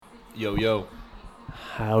Yo, yo.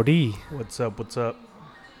 Howdy. What's up? What's up?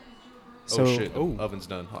 Oh, shit. The oven's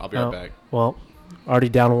done. I'll be right back. Well, already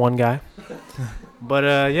down one guy.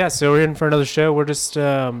 But, yeah, so we're in for another show. We're just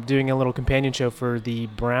doing a little companion show for the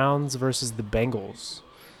Browns versus the Bengals.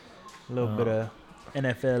 A little bit of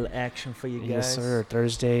NFL action for you guys. Yes, sir.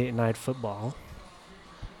 Thursday night football.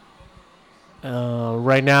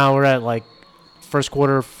 Right now, we're at, first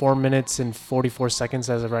quarter, 4 minutes and 44 seconds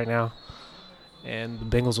as of right now. And the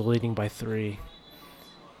Bengals are leading by 3.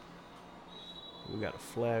 We got a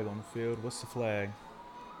flag on the field. What's the flag?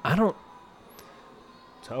 I don't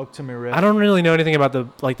Talk to me, Ref. I don't really know anything about the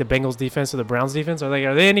Bengals defense or the Browns defense. Are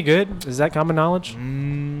they any good? Is that common knowledge?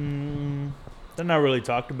 They're not really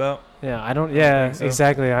talked about. Yeah, I don't think so.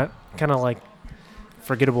 exactly. I kind of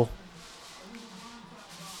forgettable.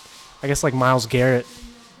 I guess Myles Garrett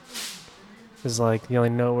is the only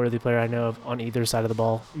noteworthy player I know of on either side of the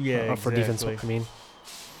ball. Yeah, for defense. I mean,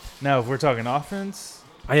 now if we're talking offense,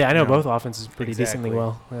 I know both offenses pretty decently Exactly.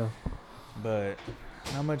 well. Yeah, but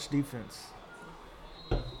not much defense.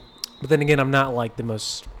 but then again, I'm not the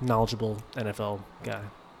most knowledgeable NFL guy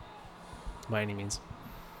by any means.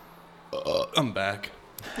 I'm back.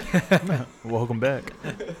 Welcome back.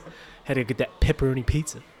 Had to get that pepperoni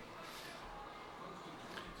pizza.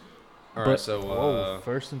 All But- right, so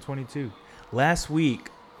First and 22. Last week,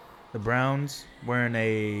 the Browns were in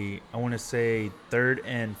I want to say, 3rd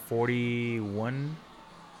and 41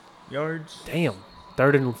 yards. Damn,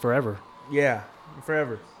 third and forever. Yeah,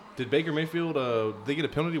 forever. did Baker Mayfield, did they get a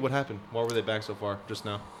penalty? What happened? Why were they back so far just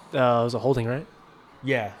now? It was a holding, right?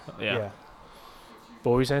 Yeah. Yeah. Yeah.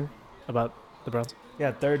 What were you saying about the Browns?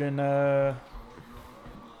 Yeah, 3rd and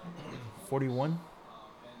 41.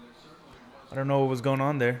 I don't know what was going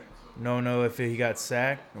on there. Don't know if he got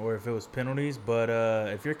sacked or if it was penalties, but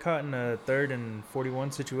if you're caught in a 3rd and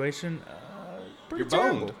 41 situation, pretty You're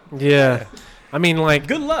terrible. boned. Yeah. I mean,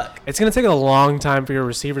 Good luck. it's going to take a long time for your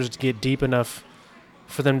receivers to get deep enough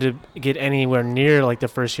for them to get anywhere near, the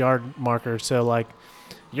first yard marker. So,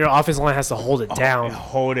 your offensive line has to hold it down.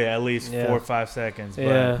 Hold it at least Yeah. 4 or 5 seconds. But,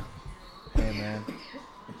 Yeah. hey, man,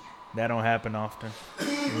 that don't happen often.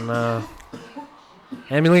 No.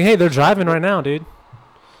 I mean, hey, they're driving right now, dude.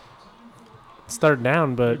 It's third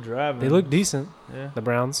down, They're but driving. they look decent, Yeah. the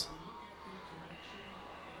Browns.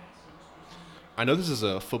 I know this is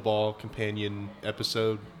a football companion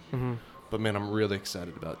episode, Mm-hmm. but, man, I'm really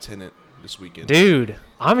excited about Tenet this weekend. Dude,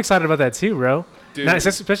 I'm excited about that too, bro. Dude. Now,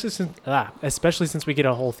 especially since we get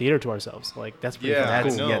a whole theater to ourselves. That's pretty Yeah,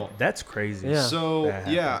 fucking I cool. know. Yeah, that's crazy. Yeah. So, That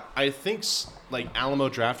happened. yeah, I think, Alamo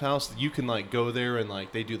Draft House, you can, go there and,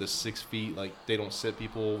 they do the 6 feet. They don't sit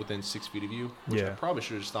people within 6 feet of you, which I Yeah. probably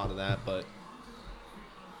should have just thought of that, but...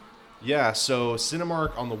 Yeah, so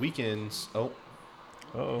Cinemark on the weekends,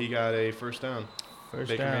 Uh-oh. he got a first down. First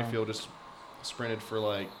Baker down. Mayfield just sprinted for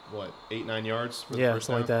 8-9 yards for the Yeah, first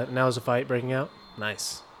something down. like that. Now there's a fight breaking out.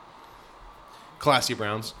 Nice. Classy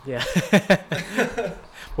Browns. Yeah.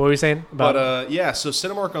 What were you saying about? But yeah, so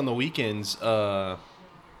Cinemark on the weekends,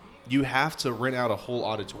 you have to rent out a whole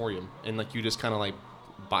auditorium and you just kind of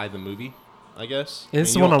buy the movie, I guess. It's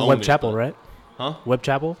I the mean, one you on don't Webb own it, Chapel, but- right? Huh? Webb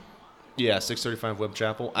Chapel. Yeah, 635 Webb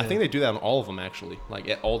Chapel. I Yeah. think they do that on all of them actually,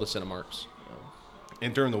 at all the Cinemarks.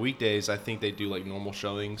 And during the weekdays, I think they do normal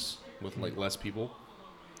showings with less people.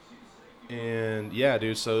 And yeah,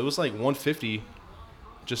 dude, so it was $150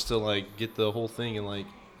 just to get the whole thing, and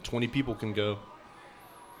 20 people can go.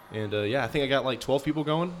 And yeah, I think I got 12 people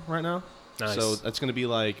going right now. Nice. So that's gonna be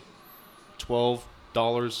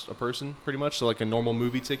 $12 a person, pretty much. So a normal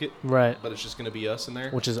movie ticket, Right. but it's just gonna be us in there.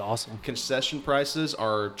 Which is awesome. Concession prices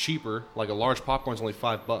are cheaper. A large popcorn's only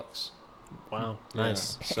 $5. Wow. Yeah.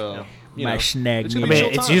 Nice. So you My know, snag it's I gonna meal. be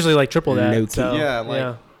mean, chill it's time. usually triple that. Low-key. So,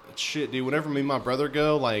 Yeah, shit, dude. Whenever me and my brother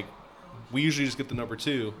go, we usually just get the number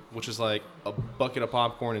 2, which is a bucket of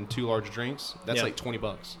popcorn and 2 large drinks. That's Yeah.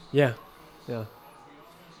 $20. Yeah. Yeah.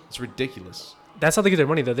 It's ridiculous. That's how they get their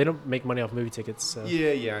money, though. They don't make money off movie tickets. So.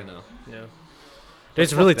 Yeah, I know. Yeah. Dude,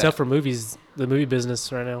 it's fuck really that. tough for movies, the movie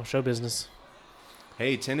business right now, show business.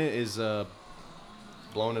 Hey, Tenet is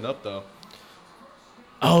blowing it up though.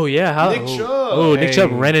 Oh, yeah. How, Nick Chubb. Oh, Nick Hey.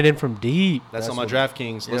 Chubb rented in from deep. That's on That's my what-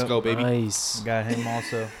 DraftKings. Let's Yep. go, baby. Nice. Got him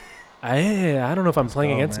also. I don't know if I'm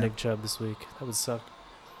playing go, against man. Nick Chubb this week. That would suck.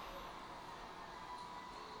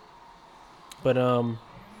 But,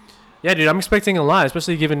 yeah, dude, I'm expecting a lot,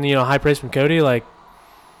 especially given, high praise from Cody.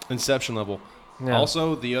 Inception level. Yeah.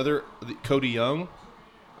 Also, Cody Young.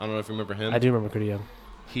 I don't know if you remember him. I do remember Cody Young.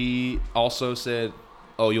 He also said,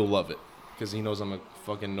 "Oh, you'll love it," because he knows I'm a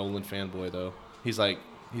fucking Nolan fanboy. Though he's like,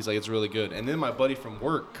 it's really good. And then my buddy from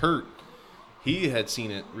work, Kurt, he had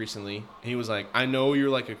seen it recently. He was like, I know you're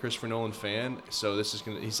like a Christopher Nolan fan, so this is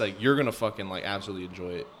gonna. He's like, you're gonna fucking like absolutely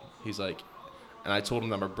enjoy it. He's like, and I told him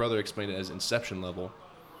that my brother explained it as Inception level.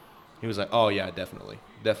 He was like, oh yeah, definitely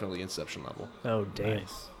Inception level. Oh damn.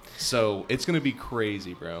 Nice. So it's gonna be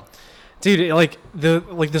crazy, bro. Dude, like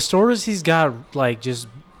the stories he's got, like just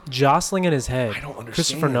jostling in his head. I don't understand.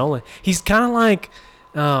 Christopher Nolan. He's kind of like,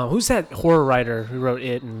 who's that horror writer who wrote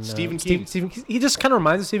it? And Stephen King. He just kind of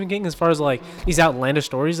reminds of Stephen King as far as like these outlandish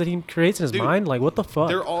stories that he creates in his Dude, mind. Like what the fuck?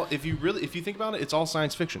 They're all, if you think about it, it's all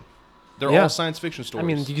science fiction. They're Yeah. all science fiction stories. I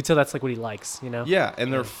mean, you can tell that's like what he likes, you know? yeah,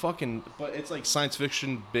 and they're fucking, but it's like science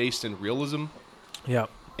fiction based in realism Yeah.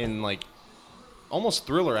 and like almost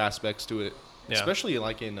thriller aspects to it, Yeah. especially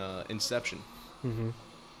like in Inception. Mm-hmm.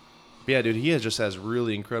 But yeah, dude, he just has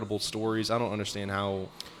really incredible stories. I don't understand how.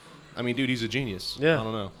 I mean, dude, he's a genius. Yeah. I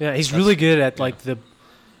don't know. Yeah, he's That's- really good at yeah. like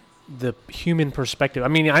the human perspective. I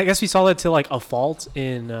mean, I guess we saw that to like a fault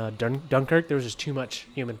in Dunkirk. There was just too much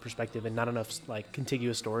human perspective and not enough like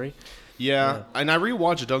contiguous story. Yeah, and I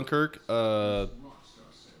rewatched Dunkirk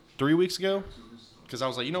 3 weeks ago because I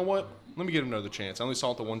was like, you know what? Let me give it another chance. I only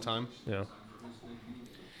saw it the one time, Yeah.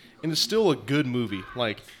 and it's still a good movie.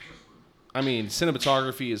 Like, I mean,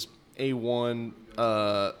 cinematography is A1.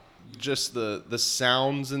 Just the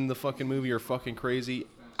sounds in the fucking movie are fucking crazy.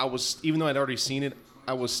 Even though I'd already seen it,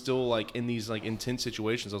 I was still like in these like intense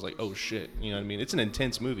situations. I was like, oh shit, you know what I mean? It's an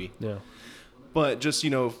intense movie, Yeah. but just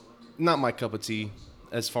not my cup of tea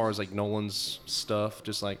as far as like Nolan's stuff.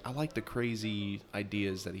 Just like I like the crazy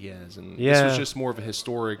ideas that he has, and this Yeah. was just more of a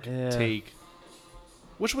historic take,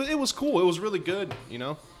 it was cool. It was really good, you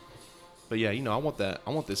know. But yeah, I want that. I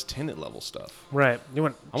want this Tenet level stuff. Right. You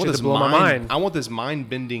want I want shit this to blow my mind. I want this mind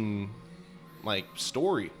bending, like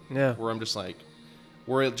story. Yeah. Where I'm just like,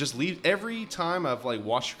 where it just leaves every time I've like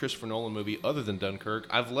watched a Christopher Nolan movie other than Dunkirk,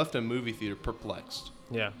 I've left a movie theater perplexed.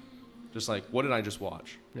 Yeah. Just like, what did I just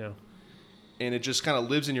watch? Yeah. And it just kind of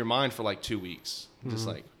lives in your mind for like 2 weeks. Just Mm-hmm.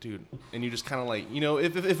 like, dude, and you just kind of like,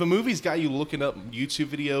 if a movie's got you looking up YouTube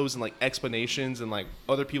videos and like explanations and like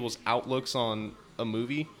other people's outlooks on a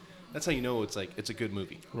movie, that's how you know it's a good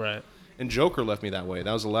movie. Right. And Joker left me that way.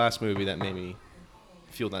 That was the last movie that made me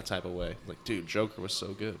feel that type of way. Like, dude, Joker was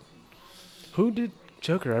so good. Who did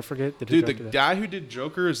Joker? I forget. Dude, the guy who did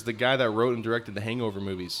Joker is the guy that wrote and directed the Hangover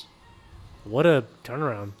movies. What a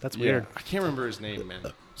turnaround. That's weird. I can't remember his name, man.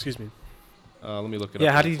 Excuse me. Let me look it up.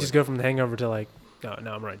 Yeah, how real did you quick. just go from The Hangover to like, no,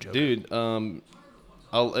 I'm right, Joker. Dude,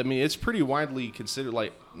 I mean, it's pretty widely considered,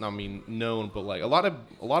 like, known, but like a lot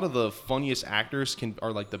of the funniest actors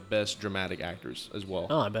are like the best dramatic actors as well.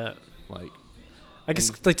 Oh, I bet. Like, I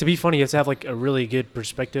guess like to be funny, you have to have like a really good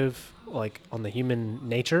perspective, like on the human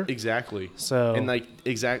nature. exactly. So And like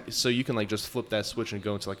so you can like just flip that switch and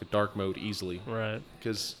go into like a dark mode easily. right.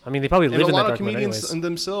 Because I mean, they probably live a in that lot of dark mode comedians anyways. in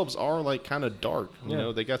themselves are like kind of dark. You Yeah.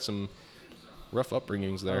 know, they got some rough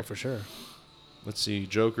upbringings there. Oh, for sure. Let's see,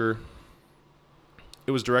 Joker.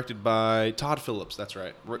 It was directed by Todd Phillips. That's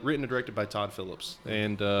right. Written and directed by Todd Phillips.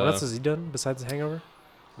 And What else has he done besides The Hangover?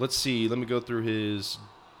 let's see. Let me go through his.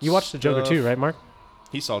 You watched The Joker stuff. too, right, Mark?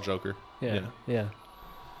 He saw Joker. Yeah.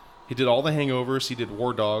 He did all the Hangovers. He did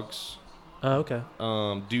War Dogs. Oh, okay.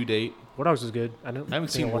 Due Date. War Dogs was good. I haven't think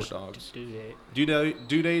seen War watched Dogs. Due Date.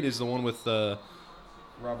 Due Date is the one with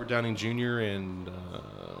Robert Downey Jr. and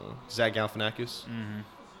Zach Galifianakis. Mm-hmm.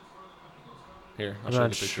 Here, I'll I'm show you not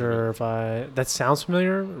the picture. sure if that sounds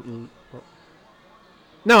familiar.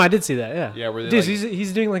 No, I did see that. Yeah. Yeah, where they Dude, like,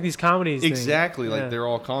 he's doing like these comedies. exactly thing. like Yeah. they're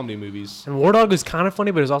all comedy movies. And War Dog was kind of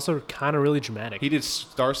funny, but it was also kind of really dramatic. He did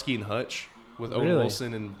Starsky and Hutch with Owen Really?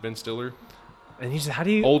 Wilson and Ben Stiller. And he's how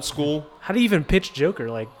do you Old school. how do you even pitch Joker?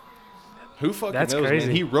 Like, Who fucking That's knows, crazy.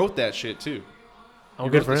 man? He wrote that shit too. oh, He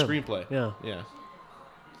good wrote for the him. screenplay. Yeah. Yeah.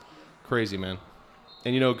 Crazy, man.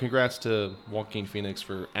 And congrats to Joaquin Phoenix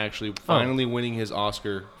for actually finally winning his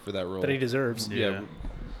Oscar for that role. That he deserves. Yeah,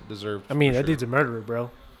 deserved. I mean, for that sure. dude's a murderer, bro.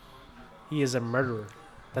 He is a murderer.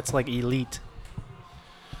 That's like elite.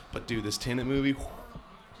 But dude, this Tenet movie,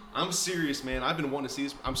 I'm serious, man. I've been wanting to see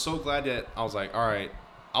this. I'm so glad that I was like, all right.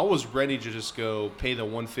 I was ready to just go pay the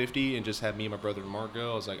 $150 and just have me and my brother and Mark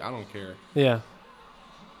go. I was like, I don't care. Yeah.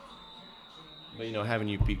 But having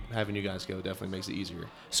you guys go definitely makes it easier.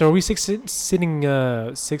 So are we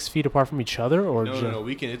sitting 6 feet apart from each other, or No.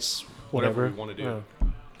 We can. It's whatever we want to do. Oh,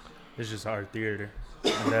 It's just our theater.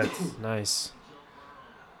 And that's nice.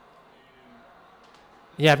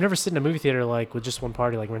 Yeah, I've never sat in a movie theater like with just one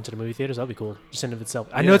party, like rented a movie theater. So that'd be cool, just in of itself.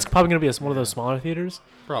 I know Yeah. it's probably gonna be one of those smaller theaters,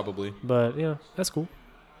 Probably. but yeah, that's cool.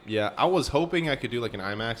 Yeah, I was hoping I could do like an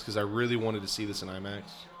IMAX because I really wanted to see this in IMAX,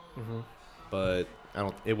 Mm-hmm. but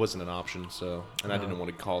it wasn't an option. So, and I No. didn't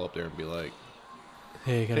want to call up there and be like,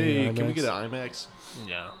 Hey, Hey, an can we IMAX? get an IMAX?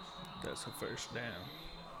 Yeah, that's the first down.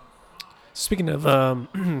 Speaking of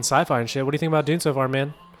sci-fi and shit, what do you think about Dune so far,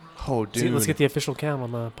 man? Oh, Let's get the official count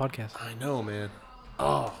on the podcast. I know, man.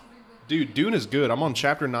 Oh, dude, Dune is good. I'm on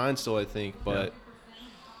chapter 9 still, I think, but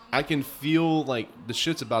I can feel like the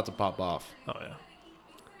shit's about to pop off. Oh yeah.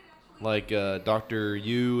 Like Dr.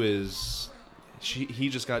 Yu he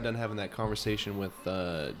just got done having that conversation with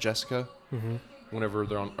Jessica whenever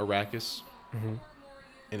they're on Arrakis,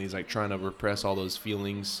 and he's like trying to repress all those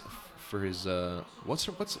feelings for his what's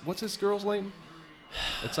his girl's name?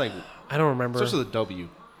 It's like I don't remember. starts with a W.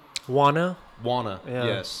 Wana. Yeah.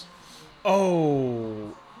 Yes.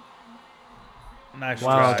 Oh. Nice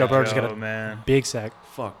Wow, try, Joe Burrow's Joe, got a man. big sack.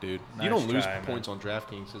 Fuck, dude. Nice You don't lose try, points on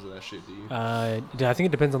DraftKings because of that shit, do you? I think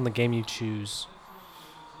it depends on the game you choose.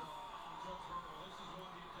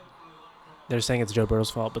 They're saying it's Joe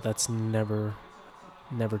Burrow's fault, but that's never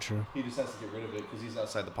true. He just has to get rid of it because he's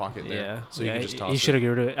outside the pocket there. Yeah, So you can just toss he it. should have got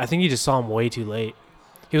rid of it. I think he just saw him way too late.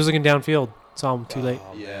 He was looking downfield, saw him too late.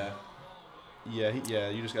 Oh, Yeah. Yeah,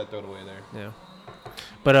 you just got to throw it away there. Yeah.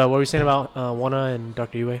 But what were you saying about Wana and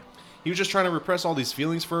Dr. Yue? He was just trying to repress all these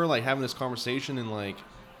feelings for her, like having this conversation and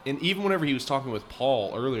even whenever he was talking with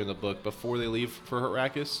Paul earlier in the book before they leave for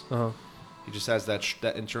Arrakis, he just has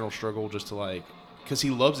that internal struggle just to because he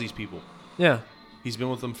loves these people. Yeah. He's been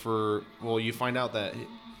with them you find out that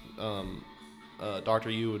Dr.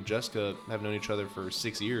 Yu and Jessica have known each other for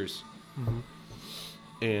 6 years.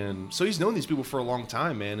 And so he's known these people for a long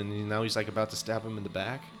time, man, and now he's like about to stab him in the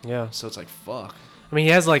back. Yeah. So it's like, fuck. I mean,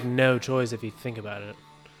 he has no choice if you think about it.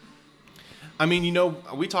 I mean,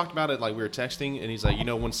 we talked about it we were texting, and he's like,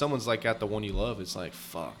 when someone's got the one you love, it's like,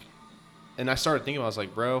 fuck. And I started thinking, I was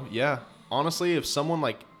like, bro, yeah, honestly, if someone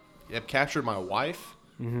had captured my wife,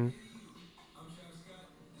 I'm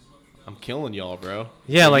killing y'all, bro.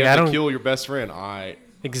 Yeah, you have I to don't kill your best friend. All right.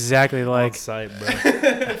 exactly On site, bro.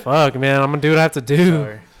 fuck, man, I'm gonna do what I have to do.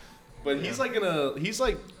 Sorry. But he's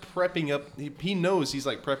prepping up. He knows he's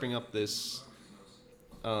prepping up this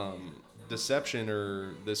deception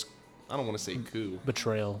or this. I don't want to say coup.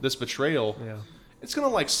 Betrayal. This betrayal. Yeah. It's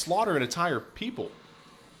gonna slaughter an entire people.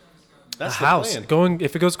 That's a the house plan.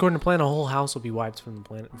 if it goes according to plan, a whole house will be wiped from the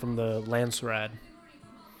planet, from the land Sarad.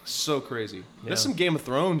 So crazy. Yeah. That's some Game of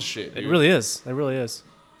Thrones shit, dude. It really is.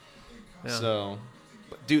 Yeah. So,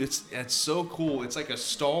 but dude, it's so cool. It's like a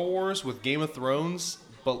Star Wars with Game of Thrones,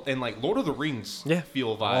 and Lord of the Rings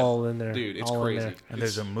feel vibe. All in there. Dude, it's All in crazy. there. And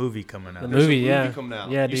there's a movie coming out. The There's movie, a movie coming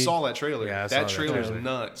out. Yeah, you dude. saw that trailer. Yeah, I saw that that trailer's trailer.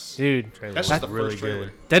 nuts. Dude, That's just the really first trailer.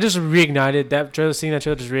 good. that just reignited that trailer. Seeing that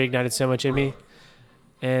trailer just reignited so much in me.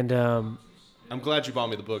 And I'm glad you bought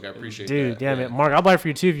me the book. I appreciate dude, that. yeah, man, Mark, I'll buy it for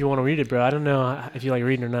you too if you want to read it, bro. I don't know if you like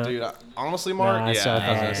reading or not. Dude, honestly, Mark, Nah, I saw I was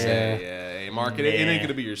that, gonna say, Hey, Mark, it ain't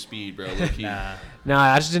gonna be your speed, bro. Low key. Nah. No,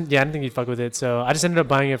 I just didn't. Yeah, I didn't think you'd fuck with it. So I just ended up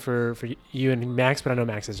buying it for you and Max, but I know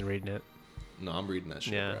Max isn't reading it. No, I'm reading that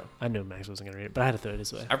shit, Yeah, bro. I knew Max wasn't gonna read it, but I had to throw it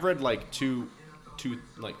his way. I've read two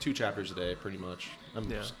chapters a day, pretty much. I'm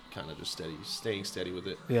just kind of just staying steady with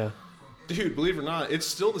it. Yeah. Dude, believe it or not, it's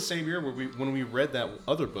still the same year when we read that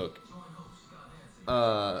other book.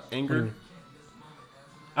 Anger.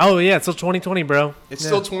 Oh yeah, it's still 2020, bro. It's Yeah.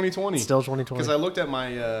 still 2020. It's still 2020. Because I looked at my,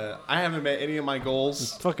 I haven't met any of my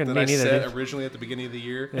goals Fucking that me I neither, set dude. originally at the beginning of the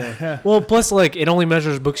year. Yeah. Well, plus it only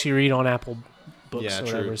measures books you read on Apple Books Yeah, or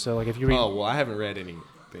true. whatever. So if you read, Oh well, I haven't read anything.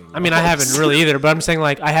 I mean, I haven't really either, but I'm saying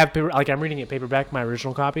I have I'm reading it paperback, my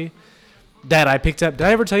original copy that I picked up. Did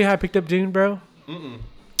I ever tell you how I picked up Dune, bro?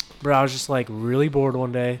 Bro, I was just really bored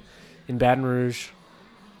one day in Baton Rouge.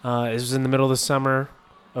 It was in the middle of the summer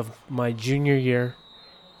of my junior year,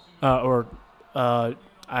 I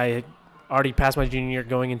had already passed my junior year,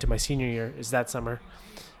 going into my senior year. Is that summer?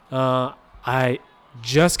 I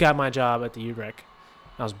just got my job at the UREC.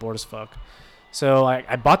 I was bored as fuck. So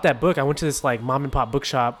I bought that book. I went to this mom and pop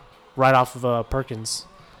bookshop right off of Perkins,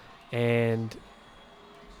 and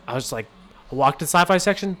I was I walked to the sci-fi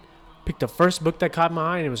section, picked the first book that caught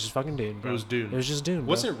my eye, and it was just fucking Dune, bro. It was Dune. It was just Dune, bro.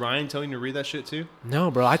 Wasn't Ryan telling you to read that shit too? No,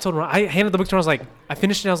 bro. I told Ryan. I handed the book to him. I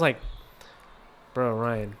finished it. I was like, bro,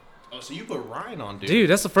 Ryan. Oh, so you put Ryan on, dude? Dude,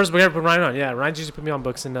 that's the first book I ever put Ryan on. Yeah, Ryan usually put me on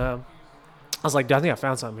books, and I was like, dude, I think I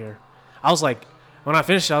found something here. I was when I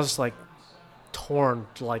finished, I was just torn,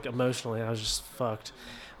 emotionally. I was just fucked.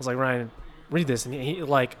 I was like, Ryan, read this, and he it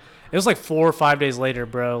was 4 or 5 days later,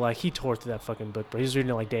 bro. He tore through that fucking book, bro. He was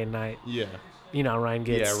reading it day and night. Yeah. You know how Ryan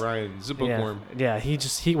gets. Yeah, Ryan's a bookworm. Yeah, he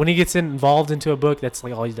when he gets involved into a book, that's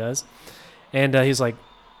all he does. And he's like,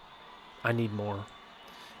 I need more.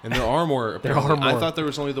 And there are more. There are more. I thought there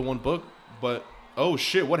was only the one book, but oh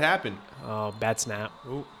shit, what happened? Oh, bad snap.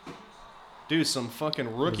 Dude, Dude, some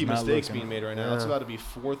fucking rookie not mistakes looking. being made right now. It's about to be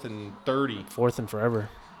 4th and 30. 4th and forever.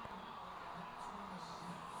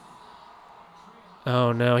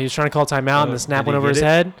 Oh, no. He was trying to call timeout, and the snap did went he over his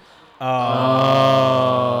get it? head. Oh.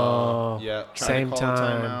 Yeah, Same trying to call a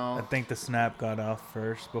time. timeout. I think the snap got off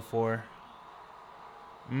first before.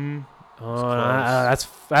 Oh, close.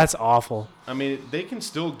 that's awful. I mean, they can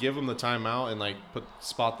still give him the timeout and like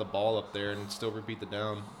spot the ball up there and still repeat the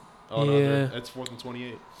down. Oh no, Yeah. it's 4th and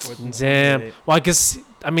 28. Damn. Well, I guess,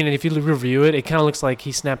 I mean, if you review it, it kind of looks like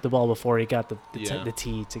he snapped the ball before he got the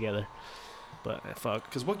tee together. But fuck.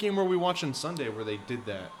 Because what game were we watching Sunday where they did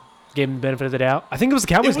that? Gave him the benefit of the doubt. I think it was the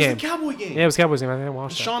Cowboys game. It was the Cowboy game. Yeah, it was the Cowboys game. I think I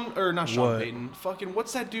watched that. Not Sean What? Payton. Fucking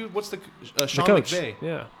what's that dude? What's the The Sean coach. McVay?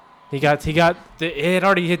 Yeah. It had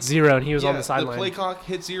already hit 0, and he was on the The sideline. play clock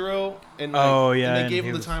hit 0, and Oh, yeah, and they and gave he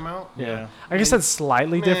him was- the timeout. Yeah. I guess that's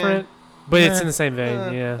slightly Meh. different, but it's Meh. in the same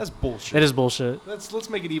vein. Yeah. That's bullshit. It is bullshit. Let's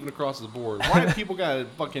make it even across the board. Why do people gotta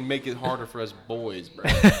fucking make it harder for us boys, bro?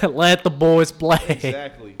 Let the boys play.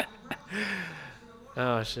 Exactly.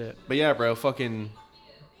 Oh, shit. But yeah, bro, fucking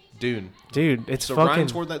dude. Dude, it's So fucking... Ryan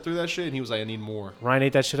tore that through that shit, and he was like, "I need more." Ryan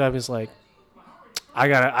ate that shit up. He's like, I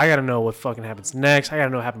gotta know what fucking happens next. I gotta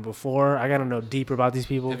know what happened before. I gotta know deeper about these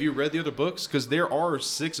people. Have you read the other books? Because there are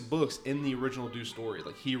 6 books in the original Due story.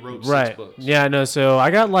 Like he wrote 6 Right. books. Yeah, no, so I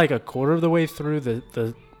got like a quarter of the way through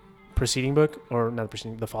the preceding book, or not the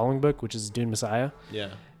preceding, the following book, which is Dune Messiah.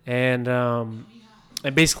 Yeah. And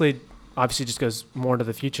it basically obviously just goes more into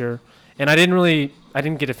the future. And I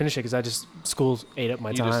didn't get to finish it because school ate up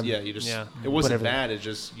my time. It wasn't Whatever. bad. It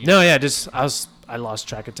just I lost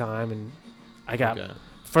track of time, and I got Okay.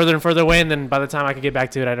 further and further away, and then by the time I could get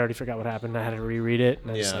back to it, I'd already forgot what happened. I had to reread it,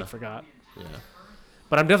 and I just Yeah. forgot. Yeah.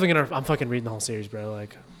 But I'm definitely I'm fucking reading the whole series, bro.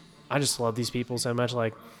 Like, I just love these people so much.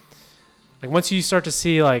 Like once you start to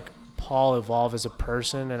see like Paul evolve as a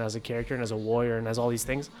person and as a character and as a warrior and as all these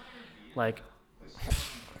things, like,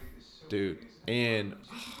 Dude. And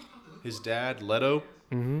his dad, Leto.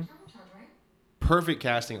 mm-hmm. Perfect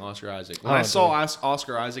casting, Oscar Isaac. When Oh, I saw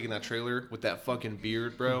Oscar Isaac in that trailer with that fucking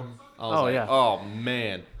beard, bro, I was Oh, like, yeah. "Oh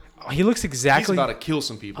man, He looks exactly. he's about to kill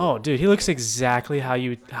some people." Oh, dude, he looks exactly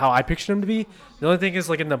how I pictured him to be. The only thing is,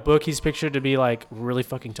 like in the book, he's pictured to be like really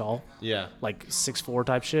fucking tall, Yeah. like 6'4"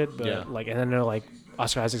 type shit. But Yeah. like, and then they're like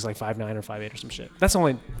Oscar Isaac's like 5'9" or 5'8" or some shit. That's the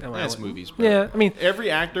only. That's movies, bro. Yeah, I mean, Every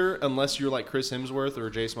actor, unless you're like Chris Hemsworth or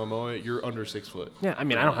Jason Momoa, you're under 6 foot. yeah, I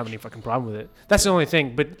mean, I don't have any fucking problem with it. That's the only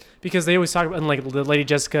thing. But because they always talk about, and like the Lady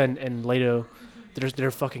Jessica and Leto,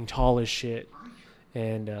 they're fucking tall as shit,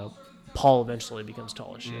 and Paul eventually becomes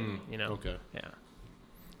tall as shit. You know. Okay. Yeah.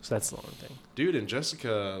 So that's the only thing. Dude, and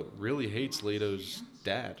Jessica really hates Leto's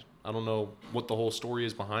dad. I don't know what the whole story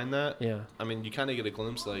is behind that. Yeah. I mean, you kind of get a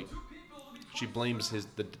glimpse, like, she blames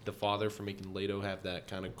the father for making Leto have that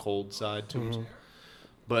kind of cold side to him.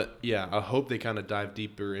 But, yeah, I hope they kind of dive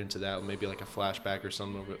deeper into that, maybe like a flashback or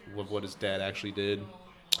something of what his dad actually did.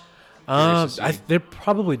 Curious to see. They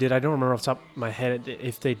probably did. I don't remember off the top of my head.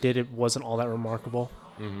 If they did, it wasn't all that remarkable,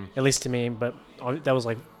 at least to me. But that was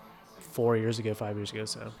like 5 years ago.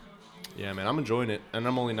 So Yeah, man, I'm enjoying it, and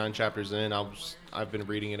I'm only 9 chapters in. I've been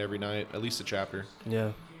reading it every night, at least a chapter.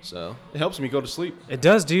 yeah, So it helps me go to sleep. it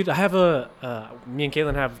does, dude. I have me and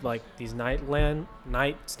Caitlin have like these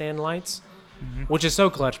nightstand lights, which is so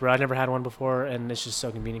clutch, bro. I never had one before, and it's just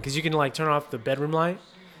so convenient because you can like turn off the bedroom light,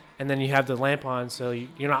 and then you have the lamp on, so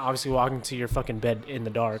you're not obviously walking to your fucking bed in the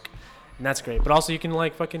dark, and that's great. But also you can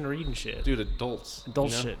like fucking read and shit. Dude, adult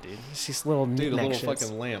Shit, dude. It's just little Dude, a knick-knack little shits.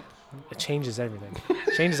 fucking lamp. It changes everything.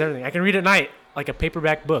 Changes everything. I can read at night like a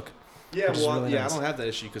paperback book. Yeah, Which is well, really yeah, nice. I don't have that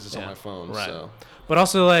issue because it's on Yeah, my phone. right. So But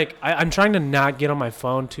also like I'm trying to not get on my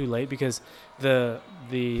phone too late because the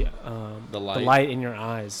light in your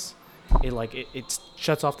eyes, it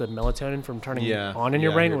shuts off the melatonin from turning on in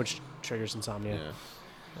your Yeah, brain, I hear- which triggers insomnia.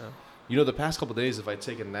 yeah. You know, the past couple days, if I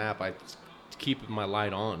take a nap, I keep my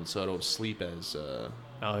light on so I don't sleep as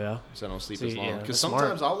Oh yeah. so I don't sleep See, as long. yeah, Because that's smart.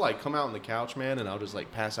 sometimes I'll like come out on the couch, man, and I'll just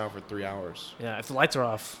like pass out for 3 hours. Yeah. If the lights are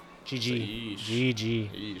off, GG. Yeesh.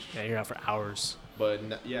 GG. Yeesh. Yeah, you're out for hours. But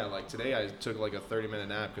yeah, like today I took like a 30-minute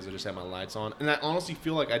nap because I just had my lights on, and I honestly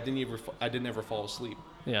feel like I didn't ever fall asleep,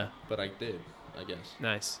 Yeah. but I did, I guess.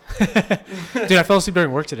 Nice. Dude, I fell asleep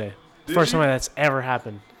during work today. Did First you? time that's ever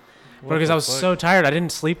happened. What Because the I was fuck? so tired. I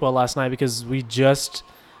didn't sleep well last night because we just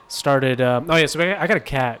started. So I got a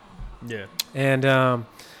cat, Yeah. and There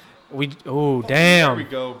we damn,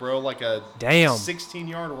 go, bro. Like a damn.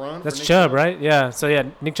 16-yard run. That's for Nick Chubb, right? Yeah. So yeah,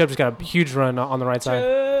 Nick Chubb just got a huge run on the right side.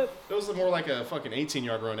 It was more like a fucking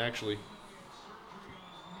 18-yard run, actually.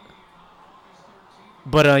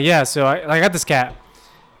 But yeah, so I got this cat,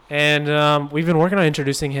 And we've been working on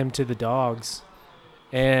introducing him to the dogs.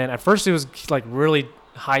 And at first it was like really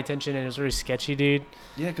high tension and it was really sketchy, dude.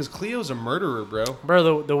 Yeah, because Cleo's a murderer, bro.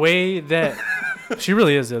 Bro, the way that she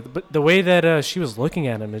really is, but the way that she was looking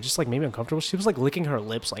at him, it just like made me uncomfortable. She was like licking her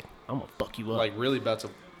lips, like I'm gonna fuck you up, Like really about to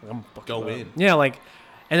I'm gonna fuck go you up. in. Yeah, like,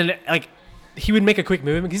 and then like he would make a quick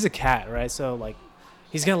movement. He's a cat, right? So like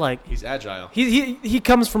he's got like He's agile. he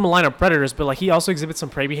comes from a line of predators, but like he also exhibits some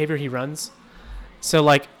prey behavior. He runs, so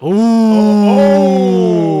like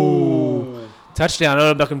ooh. Touchdown,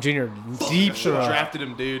 Odell Beckham Jr. Deep shot. Drafted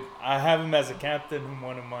him, dude. I have him as a captain in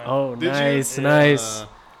one of mine. Oh, Did you? nice, Yeah. nice. That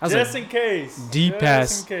was Just a in case. deep pass.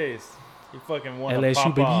 Just in case. You fucking want to LSU,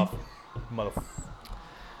 pop baby. off. Motherfucker.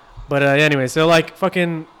 But anyway, so like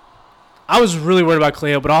fucking, I was really worried about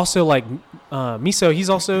Cleo, but also like Miso,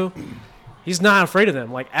 he's not afraid of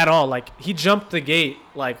them like at all. Like he jumped the gate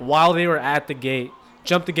like while they were at the gate.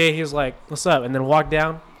 Jumped the gate. He was like, "What's up?" And then walked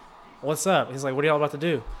down. "What's up?" He's like, "What are y'all about to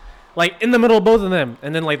do?" Like in the middle of both of them.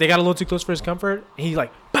 And then like they got a little too close for his comfort. And he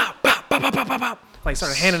like pop pop pop pop pop pop pop. Like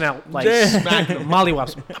started handing out like smacking them,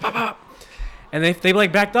 mollywops. Pop, pop, pop. And they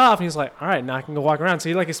like backed off. And he's like, "All right, now I can go walk around." So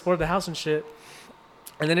he like explored the house and shit.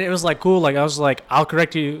 And then it was like cool. Like I was like, I'll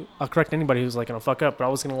correct you. I'll correct anybody who's like gonna fuck up. But I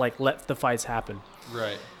was gonna like let the fights happen.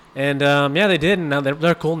 Right. And yeah, they did. And now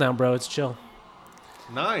they're cool now, bro. It's chill.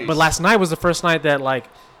 Nice. But last night was the first night that like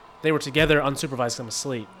they were together unsupervised 'cause I'm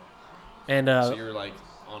asleep. And so you're like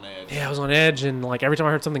on edge. yeah, I was on edge. And like every time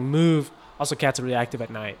I heard something move, also cats are really active at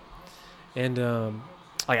night. And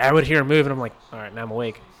like I would hear him move, and I'm like, all right, now I'm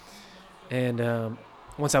awake. And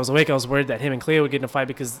once I was awake, I was worried that him and Cleo would get in a fight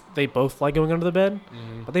because they both like going under the bed.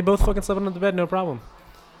 Mm-hmm. But they both fucking slept under the bed, no problem.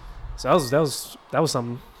 So that was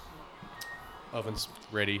something. Oven's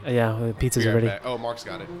ready. Yeah, the pizzas Be are right ready. back. Oh, Mark's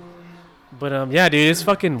got it. But yeah, dude, it's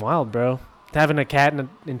fucking wild, bro. Having a cat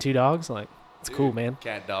and two dogs, like, it's Dude, cool, man.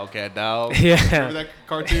 Cat dog, cat dog. Yeah. Remember that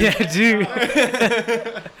cartoon? Yeah, dude.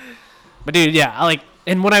 But dude, yeah, I like,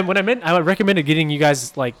 and when I meant I would recommend getting you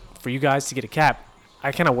guys like for you guys to get a cat.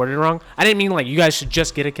 I kind of worded it wrong. I didn't mean like you guys should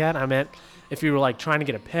just get a cat. I meant if you were like trying to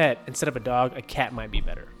get a pet instead of a dog, a cat might be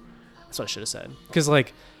better. That's what I should have said. Because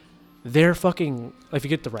like they're fucking. If you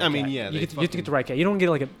get the right, I mean, cat, yeah, you they have to get fucking- the right cat. You don't get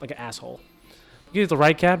like an asshole. You get the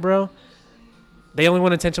right cat, bro. They only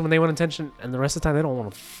want attention when they want attention, and the rest of the time they don't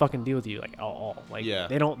want to fucking deal with you like at all. Like Yeah.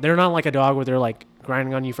 they don't. They're not like a dog where they're like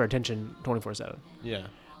grinding on you for attention 24/7. Yeah.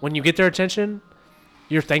 When you get their attention,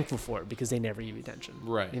 you're thankful for it because they never give you attention.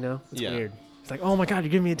 Right. You know? It's Yeah. weird. It's like, oh my God,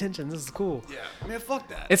 you're giving me attention. This is cool. Yeah. Man, fuck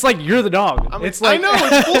that. It's like you're the dog. I mean, it's like I know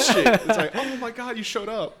it's bullshit. It's like, oh my God, you showed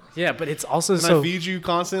up. yeah, but it's also And so. I feed you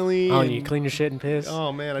constantly. Oh, and- you clean your shit and piss.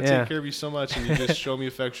 Oh man, I Yeah. take care of you so much, and you just show me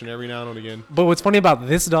affection every now and again. But what's funny about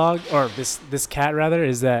this dog or this cat rather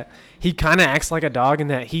is that he kind of acts like a dog in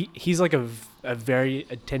that he's like a very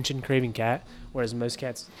attention craving cat, whereas most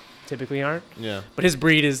cats typically aren't. Yeah. But his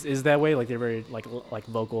breed is that way. Like they're very like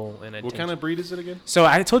vocal and attention. What kind of breed is it again? So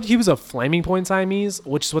I told you he was a flaming point Siamese,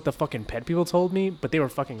 which is what the fucking pet people told me, but they were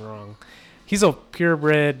fucking wrong. He's a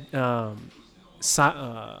purebred,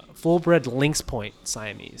 full-bred lynx point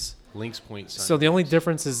Siamese. Lynx point. So the only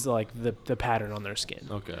difference is like the pattern on their skin.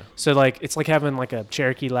 Okay. So like it's like having like a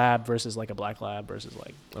Cherokee lab versus like a black lab versus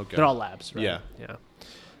like Okay. they're all labs, right? Yeah. Yeah.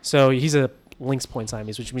 So he's a lynx point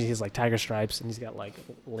Siamese, which means he has like tiger stripes and he's got like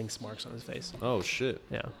lynx marks on his face. Oh shit.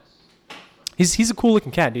 Yeah. He's a cool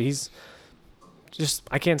looking cat, dude. He's just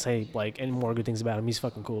I can't say like any more good things about him. He's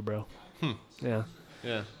fucking cool, bro. Yeah.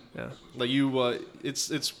 Yeah. Yeah. Like you,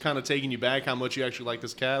 it's kind of taking you back how much you actually like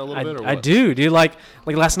this cat a little bit, or what? I do, dude. Like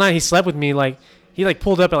last night he slept with me. Like he like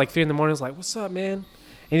pulled up at like 3 a.m. Was like, "What's up, man?" And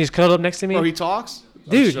he just cuddled up next to me. Oh, he talks.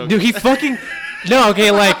 Dude, he fucking no.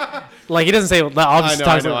 Okay, like he doesn't say. Obviously,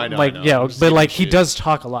 talks I know, like I know. yeah, I'm just but saying like this he shit. does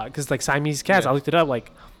talk a lot because like Siamese cats. Yeah. I looked it up.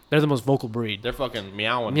 Like they're the most vocal breed. They're fucking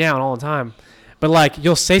meowing. Meowing all the time. But like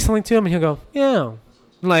you'll say something to him and he'll go yeah,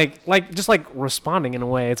 like just like responding in a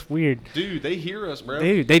way. It's weird. Dude, they hear us, bro.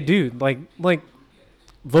 They do like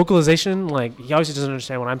vocalization. Like he obviously doesn't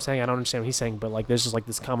understand what I'm saying. I don't understand what he's saying. But like there's just like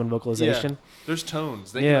this common vocalization. Yeah. There's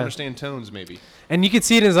tones. They Yeah. can understand tones, maybe. And you can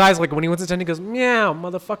see it in his eyes. Like when he wants attention, he goes meow,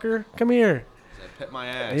 motherfucker, come here. Pet my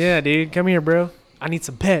ass. Yeah, dude, come here, bro. I need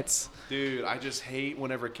some pets. Dude, I just hate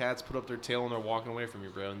whenever cats put up their tail and they're walking away from you,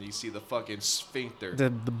 bro, and you see the fucking sphincter. The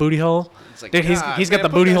booty hole. It's like, Dude, he's God, got man, the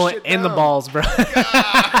put booty that hole shit and the down. balls, bro.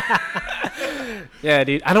 Yeah,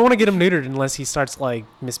 dude. I don't want to get him neutered unless he starts like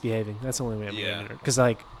misbehaving. That's the only way I'm gonna Yeah. get him neutered. Because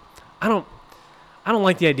like, I don't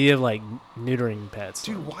like the idea of like neutering pets.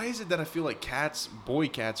 Dude, why is it that I feel like boy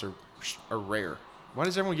cats are rare? Why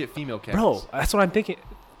does everyone get female cats? Bro, that's what I'm thinking.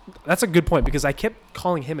 That's a good point because I kept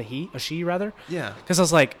calling him a she rather. Yeah. Because I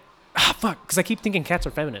was like, fuck, because I keep thinking cats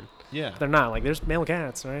are feminine. Yeah. They're not. Like, there's male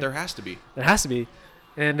cats, right? There has to be. There has to be.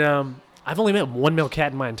 And I've only met one male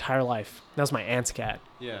cat in my entire life. That was my aunt's cat.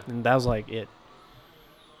 Yeah. And that was like it.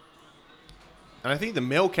 And I think the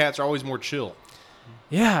male cats are always more chill.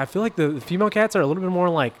 Yeah, I feel like the female cats are a little bit more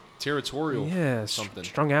like Territorial. yeah, something.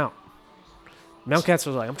 strung out. Male cats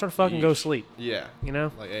are like, I'm trying to fucking go Yeesh. sleep. Yeah. You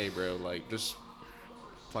know? Like, hey, bro, like, just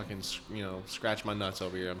fucking, scratch my nuts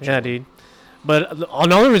over here. I'm Yeah, chilling. dude. But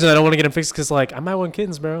another reason I don't want to get him fixed because like I might want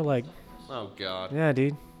kittens, bro. Like, Oh, God. yeah,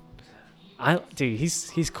 dude. Dude,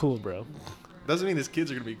 he's cool, bro. Doesn't mean his kids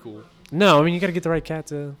are going to be cool. No, I mean you got to get the right cat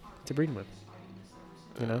to breed him with.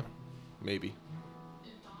 You know? Maybe.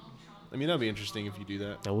 I mean, that'd be interesting if you do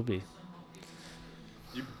that. That would be.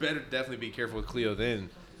 You better definitely be careful with Cleo then.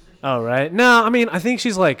 Oh, right. No, I mean, I think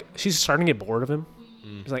she's starting to get bored of him.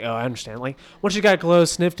 She's like, oh, I understand. Like, once she got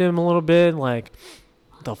close, sniffed him a little bit, like,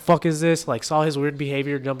 the fuck is this? Like, saw his weird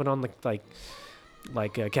behavior jumping on the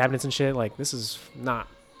cabinets and shit. Like, this is not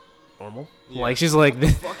normal. Yeah. Like, she's like, What the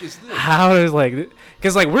fuck is this? how is like,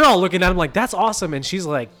 because like we're all looking at him like that's awesome, and she's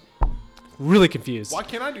like really confused. Why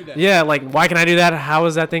can't I do that? Yeah, like why can I do that? How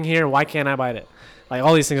is that thing here? Why can't I bite it? Like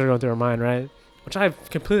all these things are going through her mind, right? Which I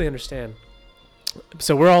completely understand.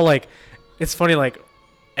 So we're all like, it's funny, like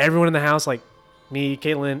everyone in the house, like me,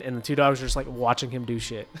 Caitlin, and the two dogs are just like watching him do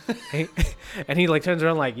shit. And he like turns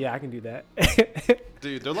around like, yeah, I can do that.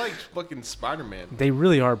 Dude, they're like fucking Spider-Man. They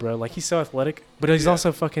really are, bro. Like he's so athletic, but he's Yeah.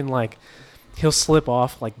 also fucking like, he'll slip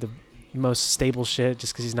off like the most stable shit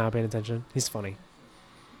just because he's not paying attention. He's funny.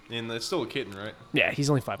 And it's still a kitten, right? Yeah, he's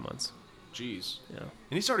only 5 months. Jeez. Yeah, And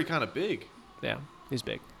he's already kind of big. yeah, he's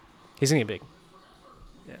big. He's gonna get big.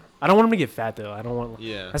 Yeah, I don't want him to get fat though. I don't want.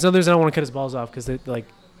 Yeah. That's another reason I don't want to cut his balls off because it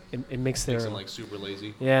makes their Makes him like super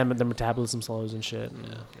lazy. yeah, but their metabolism slows and shit. And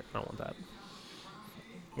Yeah. I don't want that.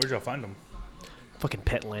 Where'd y'all find them? Fucking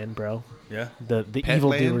pet land, bro. Yeah, The Pet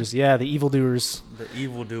evildoers. Yeah, the evildoers. the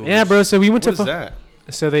evil doers. Yeah, bro. So we went What to is that?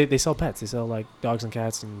 so they sell pets. They sell like dogs and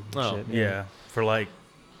cats and Oh, shit. Yeah, for like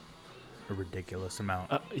a ridiculous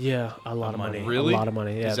amount. Yeah, a lot of money. Really? A lot of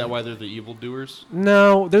money. Yeah. Is that why they're the evildoers?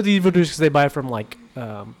 No, they're the evildoers because they buy from like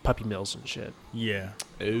puppy mills and shit. Yeah,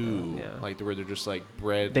 Ooh. Yeah. Like where they're just like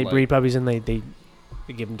bred. They like, breed puppies and they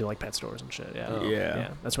give them to like pet stores and shit. Yeah. Oh. yeah.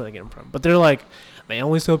 That's where they get them from. But they're like, they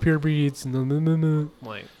only sell pure breeds. No, no, no, no.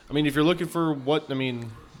 Like, I mean, if you're looking for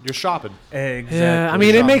you're shopping. Exactly. yeah. I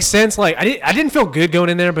mean, it makes sense. Like, I didn't feel good going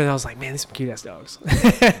in there, but I was like, man, these some cute ass dogs.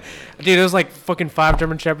 Dude, there was like fucking 5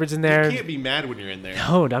 German shepherds in there. You can't be mad when you're in there.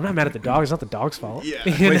 No, I'm not mad at the dog. It's not the dog's fault. Yeah.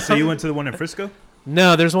 You Wait, know? so you went to the one in Frisco?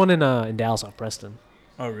 No, there's one in Dallas off Preston.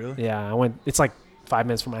 Oh, really? Yeah, I went. It's like 5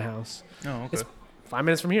 minutes from my house. Oh, okay. It's 5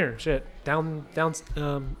 minutes from here. Shit, down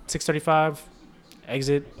 635,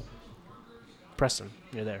 exit Preston.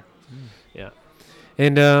 You're there. Yeah,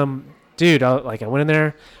 and dude, I went in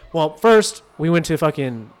there. Well, first we went to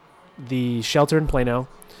fucking the shelter in Plano.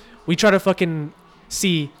 We try to fucking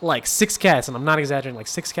see like 6 cats, and I'm not exaggerating. Like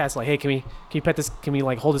 6 cats. Like, hey, can you pet this? Can we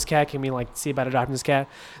like hold this cat? Can we like see about adopting this cat?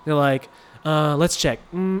 And they're like, let's check.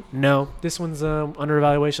 No, this one's under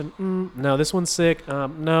evaluation. No, this one's sick.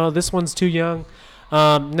 No, this one's too young.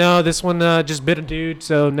 No, this one just bit a dude,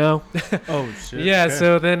 so no. Oh, shit. Yeah, okay.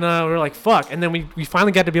 so then we're like, fuck. And then we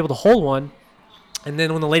finally got to be able to hold one. And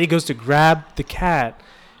then when the lady goes to grab the cat,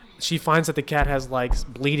 she finds that the cat has like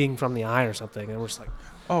bleeding from the eye or something. And we're just like,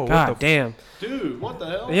 Oh, God what the damn. Dude, what the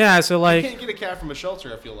hell? Yeah, so You like, can't get a cat from a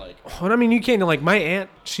shelter, I feel like. well, I mean, you can't, like, my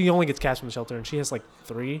aunt, she only gets cats from the shelter, and she has like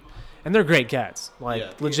 3. And they're great cats. Like,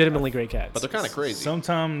 Yeah. legitimately great cats. But they're kind of crazy.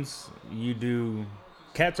 Sometimes you do.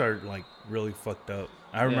 Cats are like really fucked up.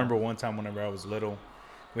 I remember one time whenever I was little,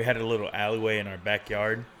 we had a little alleyway in our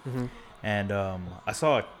backyard, and I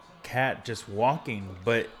saw a cat just walking,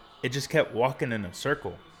 but it just kept walking in a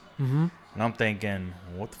circle. And I'm thinking,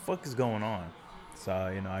 what the fuck is going on? So,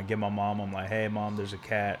 I get my mom. I'm like, hey, Mom, there's a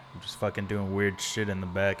cat just fucking doing weird shit in the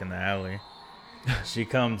back in the alley. She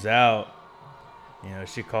comes out.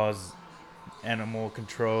 She calls animal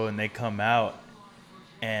control, and they come out.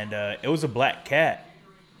 And it was a black cat.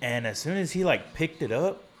 And as soon as he, like, picked it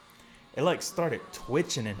up, it, like, started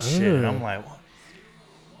twitching and shit. And I'm like, what?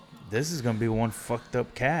 This is going to be one fucked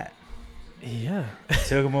up cat. Yeah.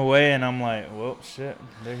 Took him away, and I'm like, well, shit,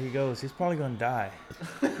 there he goes. He's probably going to die.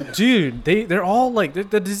 Dude, they're all like,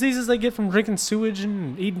 the diseases they get from drinking sewage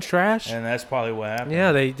and eating trash. And that's probably what happened. Yeah,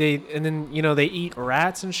 and then, they eat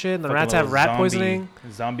rats and shit, and the Fucking rats have little rat poisoning.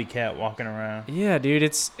 Zombie cat walking around. Yeah,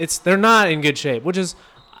 dude, they're not in good shape, which is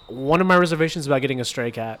one of my reservations about getting a stray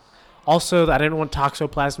cat. Also, I didn't want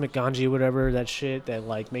toxoplasmic ganji, whatever, that shit that,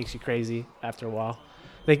 like, makes you crazy after a while.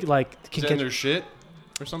 They, like, Is that in their shit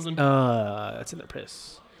or something? it's in their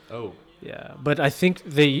piss. Oh. Yeah, but I think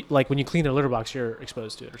they like when you clean their litter box, you're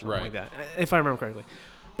exposed to it or something Right. like that, if I remember correctly.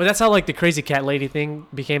 But that's how like the crazy cat lady thing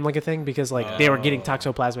became like a thing because like they were getting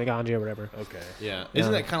toxoplasmic gondii or whatever. Okay. Yeah.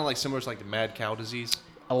 Isn't that kind of like similar to like the mad cow disease?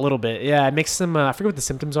 A little bit, yeah. It makes them. I forget what the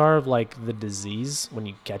symptoms are of like the disease when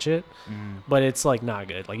you catch it, but it's like not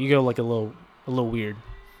good. Like you go like a little weird.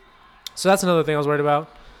 So that's another thing I was worried about.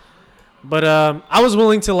 But I was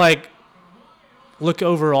willing to like look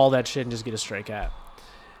over all that shit and just get a stray cat.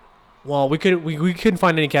 Well, we couldn't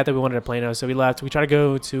find any cat that we wanted at Plano, so we left. We tried to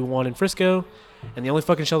go to one in Frisco, and the only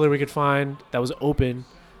fucking shelter we could find that was open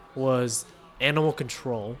was Animal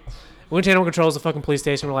Control. We went to Animal Control, it's a fucking police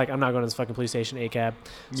station. We're like, I'm not going to this fucking police station, ACAB.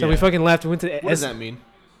 So we fucking left. We went to What does that mean?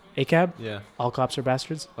 ACAB? Yeah. All cops are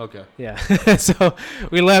bastards. Okay. Yeah. So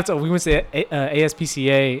we left. We went to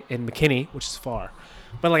ASPCA in McKinney, which is far.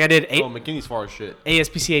 But like I did McKinney's far as shit.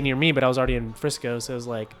 ASPCA near me, but I was already in Frisco, so it was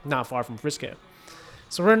like not far from Frisco.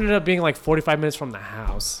 So we ended up being like 45 minutes from the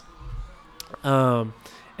house. And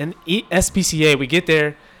SPCA, we get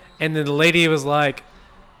there, and then the lady was like,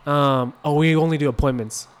 "Oh, we only do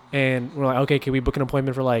appointments." And we're like, "Okay, can we book an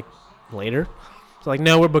appointment for like later?" So like,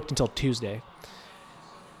 "No, we're booked until Tuesday."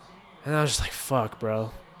 And I was just like, "Fuck,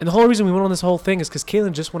 bro." And the whole reason we went on this whole thing is because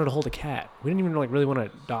Kaylin just wanted to hold a cat. We didn't even like really want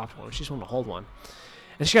to adopt one. She just wanted to hold one.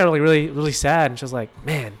 And she got like really, really sad, and she was like,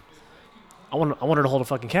 "Man, I want her to hold a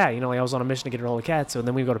fucking cat." You know, like I was on a mission to get her to hold a cat. So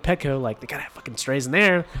then we go to Petco, like they gotta have fucking strays in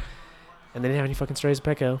there, and they didn't have any fucking strays at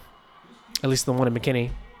Petco. At least the one in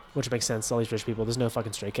McKinney, which makes sense. All these rich people, there's no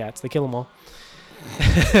fucking stray cats. They kill them all.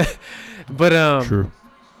 But True.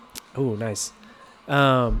 Oh, nice.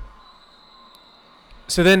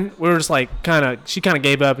 So then we were just like she kind of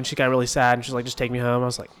gave up, and she got really sad, and she's like, "Just take me home." I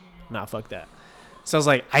was like, "Nah, fuck that." So I was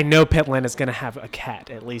like, I know Petland is gonna have a cat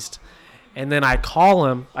at least. And then I call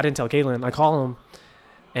him. I didn't tell Caitlin. I call him,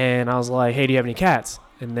 and I was like, "Hey, do you have any cats?"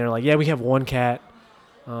 And they're like, "Yeah, we have one cat.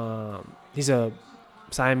 He's a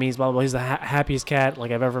Siamese, blah blah blah. He's the happiest cat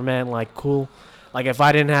like I've ever met. Like cool. Like if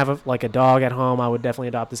I didn't have a dog at home, I would definitely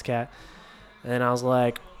adopt this cat." And I was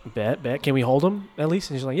like, "Bet. Can we hold him at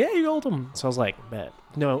least?" And she's like, "Yeah, you hold him." So I was like, "Bet.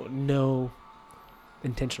 No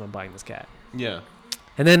intention on buying this cat." Yeah.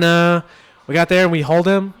 And then we got there and we hold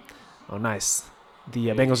him. Oh, nice. The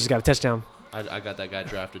Bengals just got a touchdown. I got that guy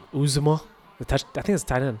drafted. Uzuma. I think it's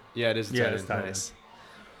tight end. Yeah, it is. Yeah, it's tight end. Nice.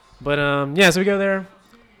 But so we go there.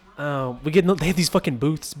 They have these fucking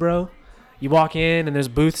booths, bro. You walk in and there's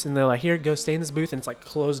booths and they're like, "Here, go stay in this booth," and it's like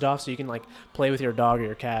closed off so you can like play with your dog or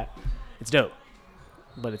your cat. It's dope,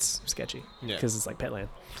 but it's sketchy because it's like Petland.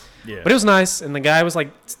 Yeah. But it was nice, and the guy was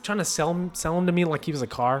like trying to sell him to me like he was a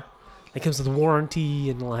car. Like it comes with warranty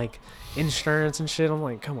and like insurance and shit. I'm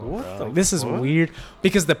like, come on, bro. Like, this is weird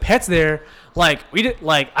because the pets there, like I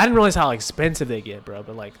didn't realize how expensive they get, bro.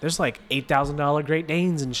 But like, there's like $8,000 Great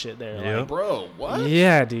Danes and shit there. Yeah. Like, Bro, what?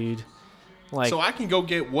 yeah, dude. Like, So I can go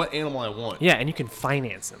get what animal I want. yeah, and you can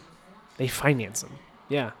finance them. They finance them.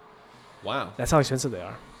 Yeah, Wow. that's how expensive they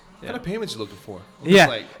are. What kind of payments you looking for? Yeah.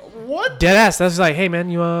 Like, what? Dead ass. That's like, hey man,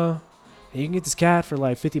 you can get this cat for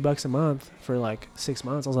like $50 a month for like 6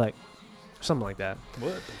 months. I was like, something like that.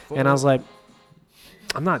 What the fuck? And I was like,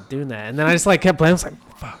 I'm not doing that. And then I just like kept playing. I was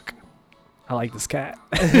like, fuck, I like this cat.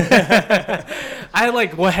 I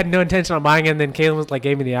like had no intention on buying it. And then Caitlin was like,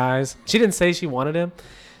 gave me the eyes. She didn't say she wanted him.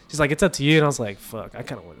 She's like, it's up to you. And I was like, fuck, I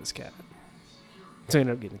kind of want this cat. So I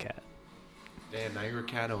ended up getting the cat. Damn, now you're a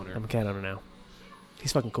cat owner. I'm a cat owner now.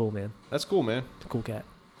 He's fucking cool, man. That's cool, man. It's a cool cat.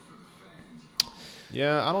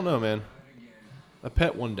 Yeah, I don't know, man. A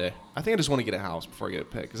pet one day. I think I just want to get a house before I get a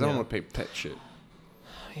pet because I don't Yeah. want to pay pet shit.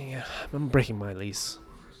 Yeah, I'm breaking my lease.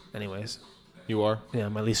 Anyways, You are? yeah,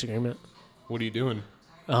 my lease agreement. What are you doing?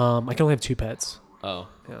 I can only have 2 pets. Oh,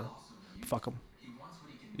 Yeah, fuck them.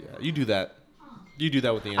 yeah. You do that. You do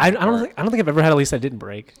that with the I animal don't think I've ever had a lease I didn't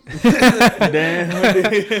break. Damn.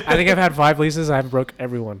 I think I've had 5 leases. I've broke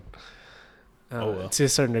every one. Well. To a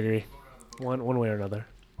certain degree, one way or another.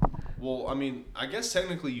 Well, I mean, I guess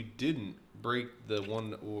technically you didn't break the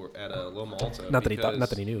one or at a Loma Alta. Not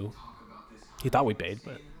that he knew. He thought we paid,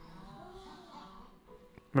 but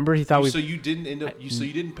remember he thought So you didn't end up. So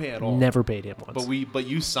you didn't pay at all. never paid him once. But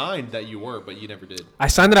you signed that you were, but you never did. I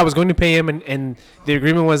signed that I was going to pay him, and the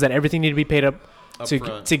agreement was that everything needed to be paid up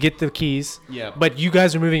Upfront. to get the keys. Yeah. But you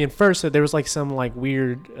guys were moving in first, so there was like some like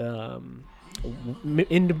weird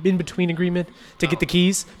in between agreement to get the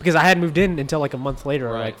keys because I hadn't moved in until like a month later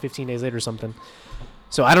or Right. like 15 days later or something.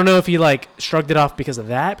 So I don't know if he like shrugged it off because of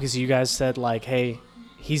that, because you guys said like, hey,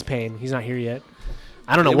 he's paying, he's not here yet.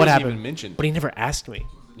 I don't know It what wasn't happened, even mentioned. but he never asked me.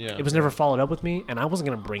 Yeah. It was never followed up with me, and I wasn't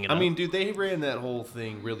gonna bring it I up. mean, dude, they ran that whole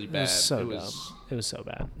thing really it bad. was so dumb. It was so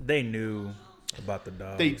bad. They knew about the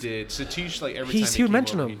dogs. They did. Satish, like, every He time would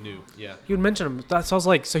mention over, them. he knew. Yeah. He would mention them. So I was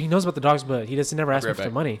like, so he knows about the dogs, but he doesn't never ask me right for the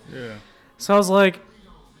back. money. Yeah. So I was like,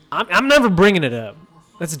 I'm never bringing it up.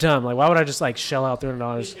 That's dumb. Like, why would I just like shell out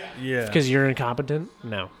 $300 Yeah. because you're incompetent?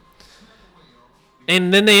 No.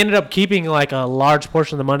 And then they ended up keeping like a large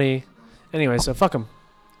portion of the money. Anyway, so fuck them.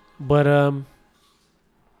 But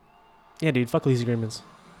yeah, dude, fuck lease agreements.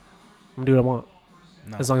 I'm gonna do what I want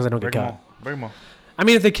No. as long as I don't get Bring 'em caught. on. Bring 'em on. I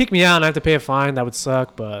mean, if they kick me out and I have to pay a fine, that would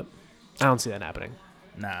suck. But I don't see that happening.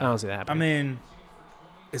 Nah. I don't see that I happening.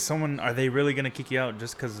 mean, are they really gonna kick you out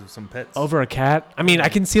just because of some pets? Over a cat? I mean, I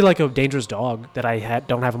can see like a dangerous dog that I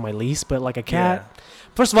don't have on my lease, but like a cat. Yeah.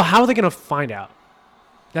 First of all, how are they gonna find out?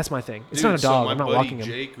 That's my thing. It's not a Dude, so dog. my I'm not buddy walking him.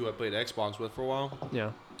 Jake, who I played Xbox with for a while,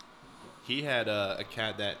 Yeah. he had a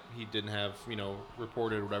cat that he didn't have,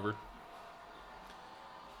 reported or whatever.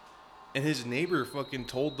 And his neighbor fucking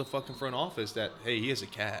told the fucking front office that, hey, he has a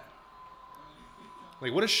cat.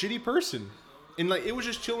 Like, what a shitty person. And, like, it was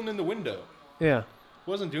just chilling in the window. Yeah.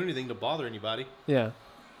 Wasn't doing anything to bother anybody. Yeah.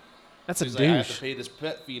 That's a He's like, I have to douche. pay this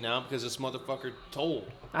pet fee now because this motherfucker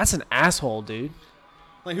told. That's an asshole, dude.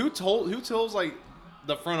 Like, who tells, like,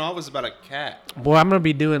 the front office about a cat? Boy, I'm gonna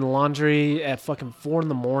be doing laundry at fucking 4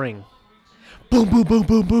 a.m. Boom, boom, boom,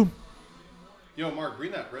 boom, boom. Yo, Mark,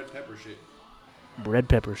 bring that red pepper shit. Red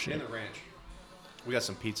pepper And shit. the ranch. We got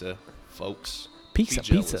some pizza, folks. Pizza, Be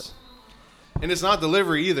jealous. pizza. And it's not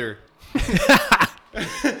delivery either.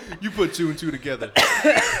 You put two and two together.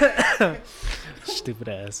 Stupid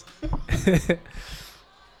ass. But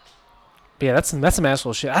yeah, that's some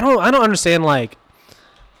asshole shit. I don't understand, like,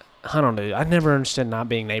 I don't know. I never understood not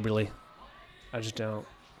being neighborly. I just don't.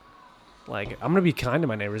 Like, I'm gonna be kind to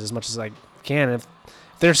my neighbors as much as I can. If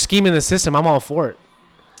they're scheming the system, I'm all for it.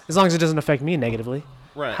 As long as it doesn't affect me negatively.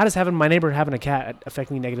 Right. How does my neighbor having a cat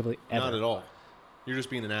affect me negatively ever? Not at all. You're just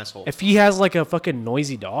being an asshole. If he has like a fucking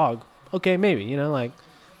noisy dog, okay, maybe, like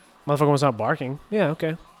motherfucker wants to start barking. Yeah,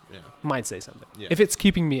 okay. Yeah. Might say something. Yeah. If it's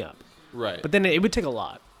keeping me up. Right. But then it would take a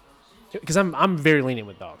lot. Because I'm very lenient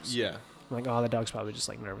with dogs. Yeah. I'm like, oh, that dog's probably just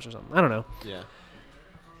like nervous or something. I don't know. Yeah.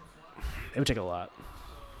 It would take a lot.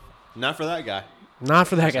 Not for that guy. Not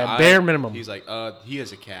for that guy. Bare minimum. He's like, he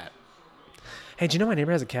has a cat. Hey, do you know my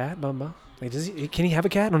neighbor has a cat? Blah, blah. Like, can he have a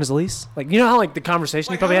cat on his lease? Like, you know how like the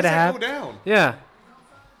conversation he probably had to have? Go down? Yeah.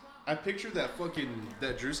 I pictured that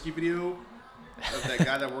Drewski video of that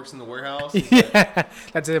guy that works in the warehouse. Yeah.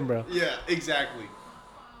 That's him, bro. Yeah, exactly.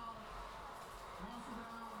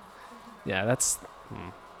 Yeah, that's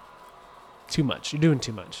too much. You're doing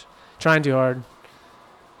too much. Trying too hard.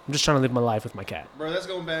 I'm just trying to live my life with my cat. Bro, that's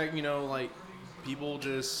going back, like, people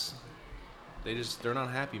they're not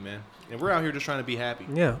happy, man. And we're out here just trying to be happy.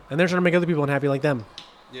 Yeah, and they're trying to make other people unhappy like them.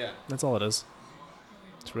 Yeah. That's all it is.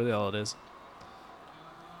 That's really all it is.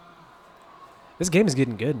 This game is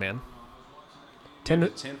getting good, man.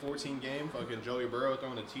 10-14 game, fucking Joey Burrow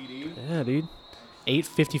throwing a TD. Yeah, dude.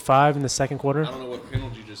 8:55 in the second quarter. I don't know what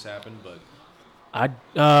penalty just happened, but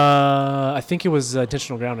I think it was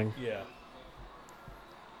intentional grounding. Yeah.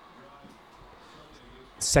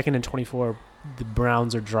 2nd and 24. The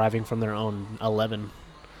Browns are driving from their own 11.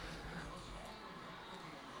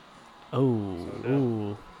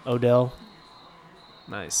 Oh, Odell.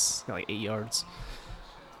 Nice. Got like 8 yards.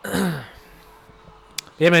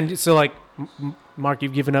 Yeah, man. So, like, Mark,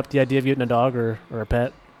 you've given up the idea of getting a dog or a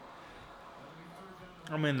pet?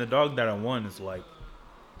 I mean, the dog that I want is like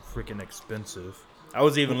freaking expensive. I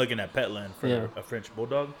was even looking at Petland for a French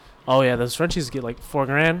bulldog. Oh, yeah. Those Frenchies get like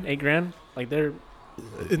 $4,000, $8,000. Like, they're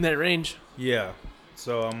in that range. Yeah.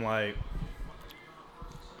 So I'm like,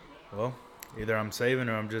 well, either I'm saving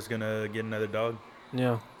or I'm just going to get another dog.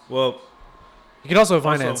 Yeah. Well, You can also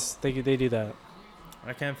finance. They do that.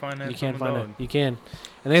 I can't finance You can't on a find it. dog. You can.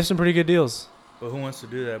 And they have some pretty good deals. But who wants to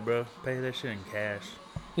do that, bro? Pay that shit in cash.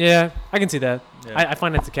 Yeah, I can see that. Yeah. I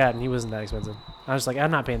financed a cat, and he wasn't that expensive. I was like, I'm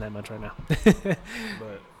not paying that much right now.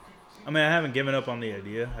 But I mean, I haven't given up on the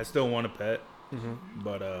idea. I still want a pet,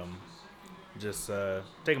 but just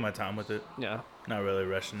taking my time with it. Yeah. Not really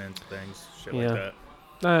rushing into things, shit Yeah. like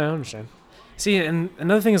that. I understand. See, and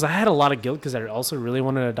another thing is I had a lot of guilt because I also really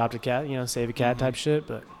wanted to adopt a cat, save a cat type shit.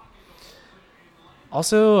 But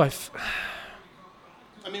also, I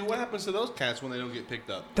mean, what happens to those cats when they don't get picked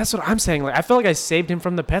up? that's what I'm saying. Like, I felt like I saved him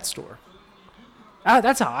from the pet store.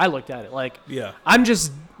 That's how I looked at it. Like, Yeah. I'm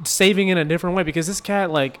just saving in a different way because this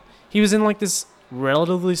cat, like, he was in like this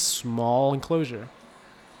relatively small enclosure.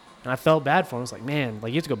 And I felt bad for him. I was like, man,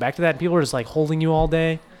 like, you have to go back to that and people are just like holding you all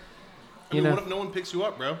day. I mean, what if no one picks you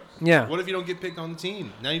up, bro? Yeah. What if you don't get picked on the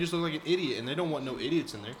team? Now you just look like an idiot, and they don't want no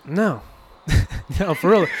idiots in there. No. No,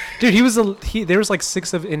 for real. Dude, there was like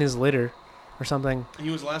 6 in his litter. or something.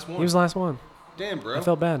 He was the last one. He was the last one. Damn, bro. I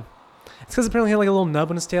felt bad. It's because apparently he had like a little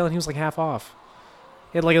nub in his tail and he was like half off.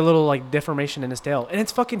 He had like a little like deformation in his tail, and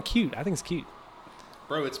it's fucking cute. I think it's cute.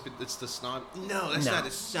 Bro, it's the snob. No, that's not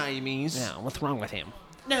a Siamese. No, what's wrong with him?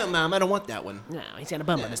 No, Mom, I don't want that one. No, he's got a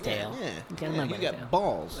bum on his tail. Yeah, He's got a bum on his tail.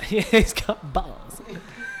 balls. Yeah, he's got balls.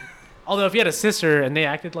 Although if he had a sister and they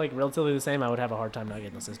acted like relatively the same, I would have a hard time not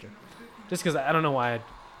getting a sister. Just because I don't know why I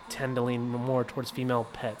tend to lean more towards female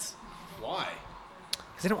pets. Why?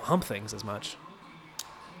 Because they don't hump things as much.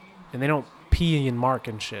 And they don't pee and mark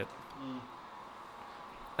and shit.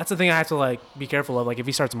 That's the thing I have to like be careful of. Like if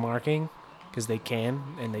he starts marking, because they can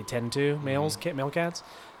and they tend to, male cats,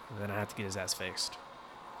 then I have to get his ass fixed.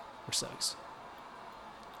 Which sucks.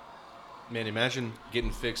 Man, imagine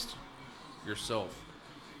getting fixed yourself.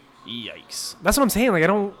 Yikes. That's what I'm saying. Like I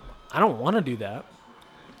don't want to do that.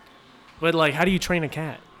 But like, how do you train a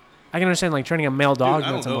cat? I can understand like training a male dog. Dude,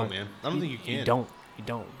 I don't know, man. I don't think you can. You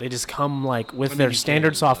don't. They just come like with their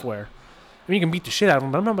standard software. I mean, you can beat the shit out of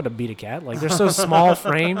them, but I'm not about to beat a cat. Like they're so small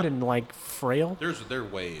framed and like frail. There's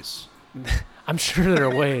ways. I'm sure there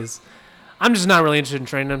are ways. I'm just not really interested in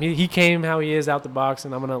training him. He came how he is out the box,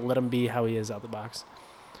 and I'm gonna let him be how he is out the box.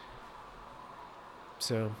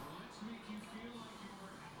 So.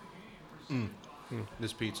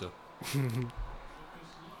 This pizza.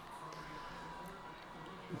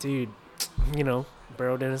 Dude, you know,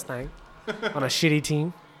 Burrow did his thing on a shitty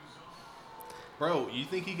team. Bro, you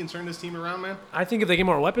think he can turn this team around, man? I think if they get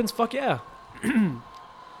more weapons, fuck yeah. I mean,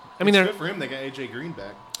 it's they're good for him. They got AJ Green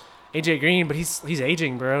back. AJ Green, but he's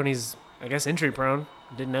aging, bro, and he's, I guess, injury prone.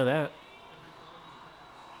 Didn't know that.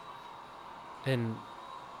 And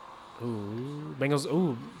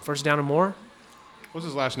Bengals. First down and more. What's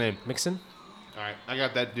his last name? Mixon. All right, I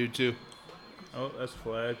got that dude too. Oh, that's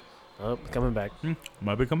flag. Oh, coming back.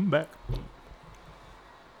 Might be coming back.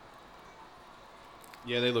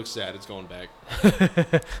 Yeah, they look sad. It's going back.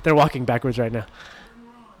 They're walking backwards right now.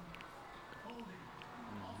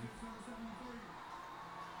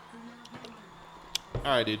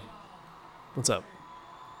 All right, dude. What's up?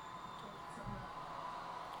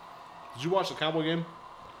 Did you watch the Cowboy game?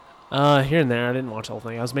 Here and there. I didn't watch the whole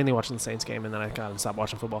thing. I was mainly watching the Saints game, and then I got and stopped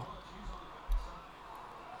watching football.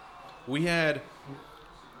 We had,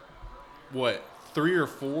 3 or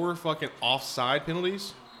 4 fucking offside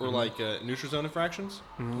penalties or like neutral zone infractions,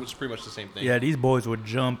 which is pretty much the same thing. Yeah, these boys were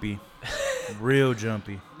jumpy. Real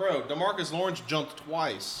jumpy. Bro, DeMarcus Lawrence jumped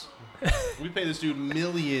twice. We pay this dude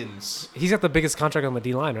millions. He's got the biggest contract on the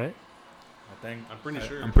D line, right? I think. I'm pretty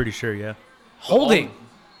sure. I'm pretty sure, yeah. Holding.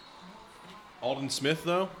 Alden Smith,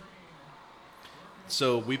 though.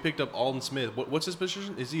 So we picked up Alden Smith. What's his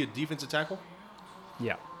position? Is he a defensive tackle?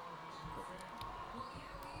 Yeah.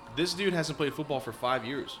 This dude hasn't played football for 5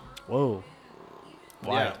 years. Whoa.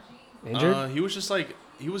 Why? Yeah. Injured? He was just like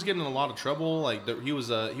he was getting in a lot of trouble. Like he was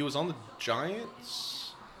on the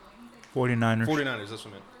Giants. 49ers. 49ers. That's what I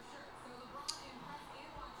meant.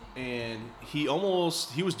 And he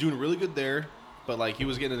was doing really good there, but like he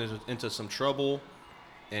was getting into some trouble,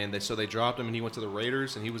 and they dropped him, and he went to the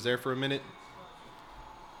Raiders, and he was there for a minute.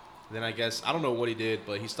 Then I guess I don't know what he did,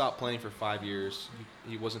 but he stopped playing for 5 years.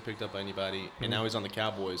 He wasn't picked up by anybody, and now he's on the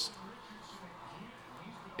Cowboys.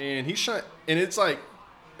 And he shot, and it's like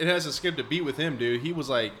it has a skip to beat with him, dude. He was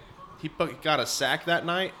like he got a sack that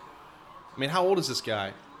night. I mean, how old is this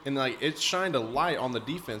guy? And like it shined a light on the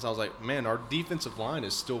defense. I was like, man, our defensive line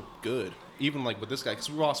is still good, even like with this guy, because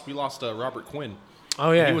we lost Robert Quinn.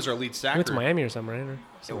 Oh yeah, he was our lead sacker. He went to Miami or something, right? Or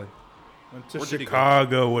something. Went to Where did he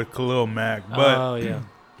Chicago with Khalil Mack, but Oh yeah.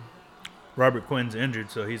 Robert Quinn's injured,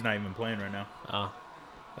 so he's not even playing right now. Oh,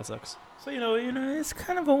 that sucks. So you know, it's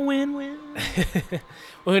kind of a win-win.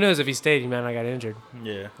 Well, who knows if he stayed? He might not got injured.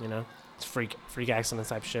 Yeah. You know, it's freak accident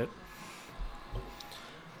type shit.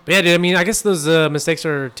 But yeah, dude. I mean, I guess those mistakes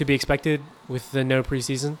are to be expected with the no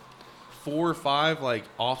preseason. 4 or 5 like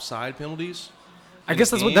offside penalties. I guess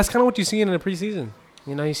that's kind of what you see in a preseason.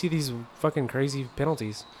 You know, you see these fucking crazy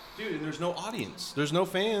penalties. Dude, and there's no audience. There's no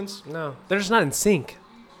fans. No, they're just not in sync.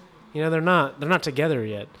 You know, they're not together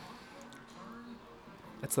yet.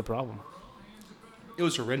 That's the problem. It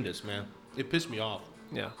was horrendous, man. It pissed me off.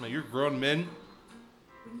 Yeah. Man, you're grown men.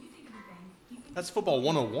 That's football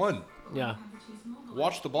 101. Yeah.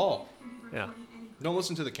 Watch the ball. Yeah. Don't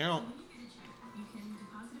listen to the count.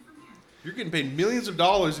 You're getting paid millions of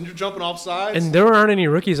dollars and you're jumping off sides. And there aren't any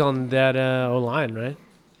rookies on that O-line, right?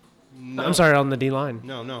 No. I'm sorry, on the D-line.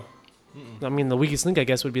 No. I mean, the weakest link, I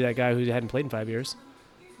guess, would be that guy who hadn't played in 5 years.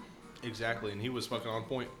 Exactly, and he was fucking on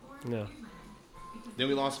point. Yeah. Then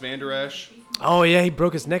we lost Van Der Esch. Oh, yeah, he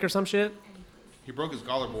broke his neck or some shit? He broke his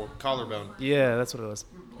collarbone. Yeah, that's what it was.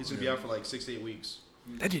 He's gonna be out for like 6 to 8 weeks.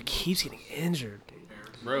 That dude keeps getting injured, dude.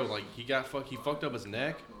 Bro, like he fucked up his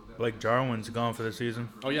neck. Blake Jarwin's gone for the season.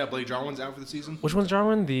 Oh yeah, Blake Jarwin's out for the season. Which one's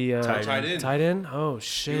Jarwin? The Tight end. Tight end? Oh He was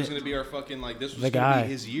shit! gonna be our fucking like this was The gonna guy. be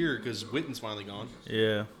his year because Witten's finally gone.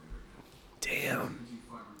 Yeah. Damn.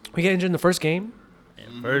 We get injured in the first game?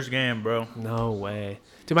 First game, bro. No way.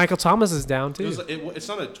 Dude, Michael Thomas is down too. It's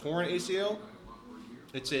not a torn ACL.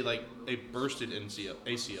 It's a bursted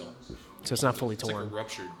ACL. So it's not fully It's like torn. a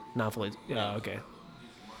ruptured. Not fully. Yeah. Okay.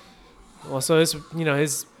 Well, so his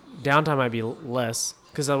his downtime might be less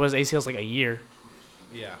because that was ACL's like a year.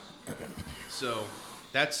 Yeah. So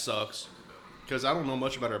that sucks because I don't know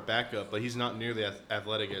much about our backup, but he's not nearly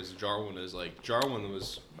athletic as Jarwin is. Like Jarwin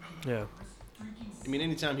was. Yeah. I mean,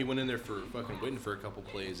 anytime he went in there for fucking Witten for a couple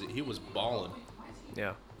plays, he was balling.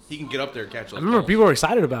 Yeah. He can get up there and catch those I remember balls. people were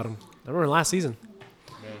excited about him. I remember last season.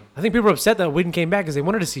 Man. I think people were upset that Witten came back because they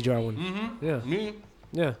wanted to see Jarwin. Mm-hmm. Yeah. Me,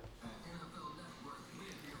 Yeah.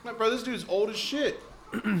 my bro, this dude's old as shit.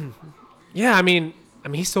 Yeah. I mean,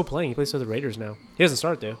 he's still playing. He plays for the Raiders now. He doesn't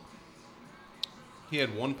start though. He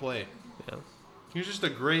had one play. Yeah. He was just a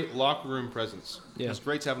great locker room presence. Yeah. It's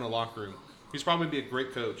great to have in a locker room. He's probably be a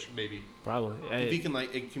great coach, maybe. Probably. If he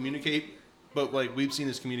can communicate, but we've seen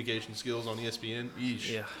his communication skills on ESPN.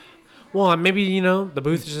 Yeesh. Yeah. Well, maybe the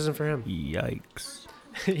booth just isn't for him. Yikes.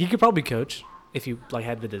 He could probably coach if you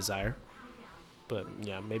had the desire. But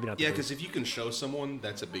yeah, maybe not. Yeah, the booth. because if you can show someone,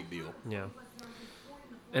 that's a big deal. Yeah.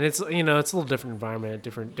 And it's it's a little different environment,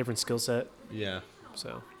 different skill set. Yeah.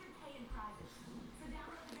 So.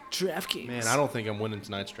 DraftKings. Man, I don't think I'm winning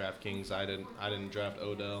tonight's DraftKings. I didn't draft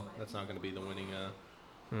Odell. That's not going to be the winning.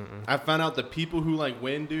 I found out the people who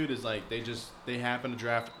win, dude, is they happen to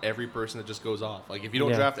draft every person that just goes off. Like if you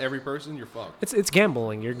don't draft every person, you're fucked. It's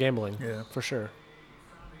gambling. You're gambling. Yeah. For sure.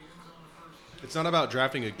 It's not about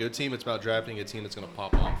drafting a good team. It's about drafting a team that's going to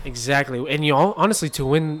pop off. Exactly. And honestly, to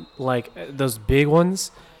win those big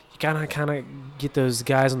ones, you gotta kind of get those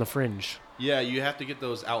guys on the fringe. Yeah, you have to get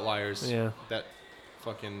those outliers. Yeah. That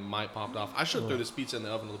fucking might popped off. I should throw this pizza in the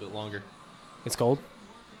oven a little bit longer. It's cold.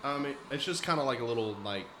 It's just kind of a little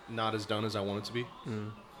not as done as I want it to be.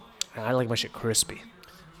 I like my shit crispy.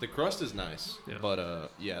 The crust is nice,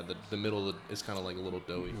 but the middle is kind of a little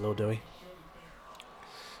doughy. A little doughy.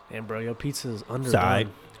 And bro, your pizza is underdone. Side.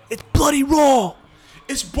 It's bloody raw.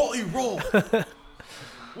 It's bloody raw.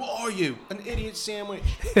 What are you, an idiot sandwich?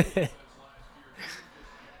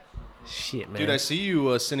 Shit, man. Dude, I see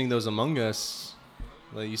you sending those Among Us.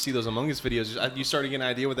 You see those Among Us videos. You starting to get an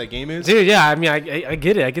idea what that game is? Dude, yeah. I mean, I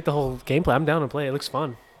get it. I get the whole gameplay. I'm down to play. It looks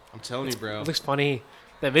fun. I'm telling you, bro. It looks funny.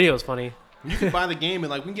 That video is funny. You can buy the game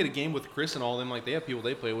and we can get a game with Chris and all them. They have people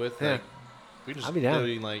they play with. Yeah. We just I'll be down.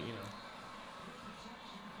 literally,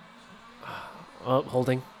 Oh,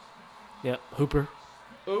 holding. Yeah, Hooper.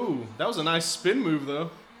 Oh, that was a nice spin move though.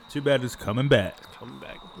 Too bad it's coming back. Coming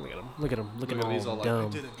back. Look at him. Look at him. Look at Look him at these all all dumb. I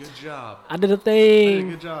did a good job. I did a I did a thing.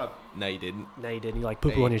 good job. No, you didn't. No, you didn't. You like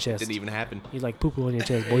poo-poo Hey, on your chest. Didn't even happen. You like poo-poo on your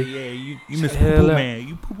chest, boy. Yeah, you miss Hell poo-poo up. man.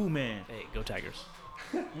 You poo-poo man. Hey, go Tigers.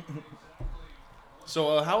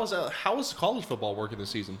 So how is college football working this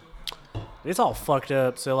season? It's all fucked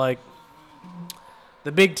up. So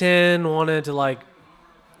the Big Ten wanted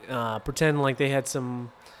to pretend like they had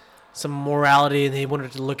some morality and they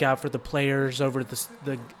wanted to look out for the players over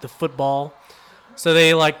the football. So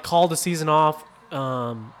they called the season off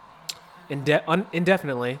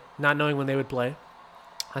indefinitely, not knowing when they would play.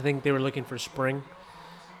 I think they were looking for spring,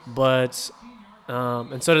 but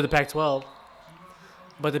and so did the Pac-12.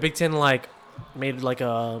 But the Big Ten made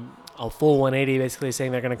a full 180, basically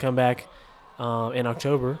saying they're going to come back in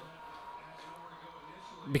October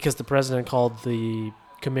because the president called the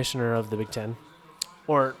commissioner of the Big Ten,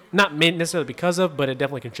 or not necessarily because of, but it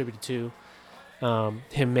definitely contributed to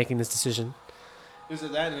him making this decision. Is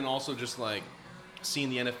it that and also just seeing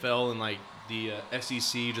the NFL and the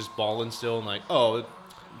SEC just balling still and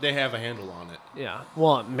they have a handle on it. Yeah,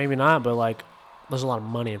 well, maybe not, but there's a lot of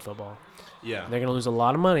money in football. Yeah. They're going to lose a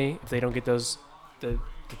lot of money if they don't get the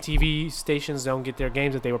TV stations don't get their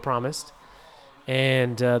games that they were promised.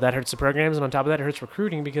 And that hurts the programs. And on top of that, it hurts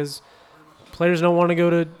recruiting because players don't want to go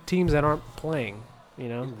to teams that aren't playing,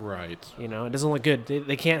 Right. it doesn't look good.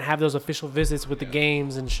 They can't have those official visits with the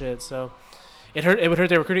games and shit. So it would hurt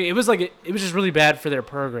their recruiting. It was it was just really bad for their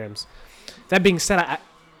programs. That being said,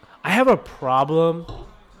 I have a problem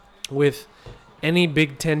with any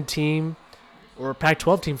Big Ten team or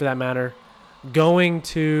Pac-12 team for that matter going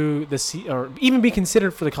to or even be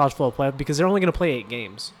considered for the college football playoff because they're only going to play 8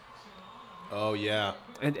 games. Oh yeah.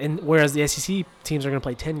 And whereas the SEC teams are going to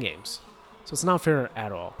play 10 games. So it's not fair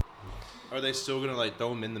at all. Are they still gonna like throw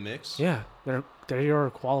them in the mix? Yeah, they are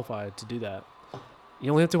qualified to do that.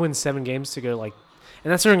 You only have to win 7 games to go like,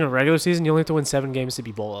 and that's during a regular season. You only have to win 7 games to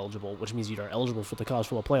be bowl eligible, which means you are eligible for the college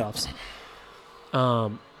football playoffs.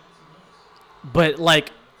 But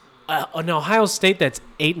like an Ohio State that's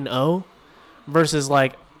 8-0 versus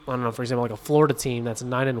like I don't know, for example, like a Florida team that's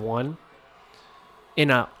 9-1 in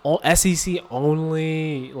a SEC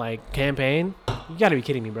only like campaign. You got to be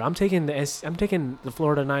kidding me, bro. I'm taking the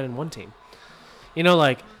Florida 9-1 team. You know,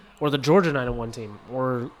 like, or the Georgia 9-1 team,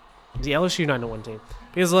 or the LSU 9-1 team,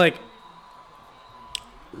 because like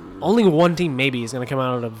only one team maybe is going to come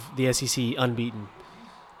out of the SEC unbeaten.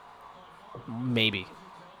 Maybe.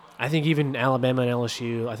 I think even Alabama and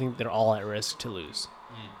LSU, I think they're all at risk to lose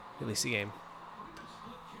at least a game.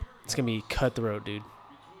 It's going to be cutthroat, dude.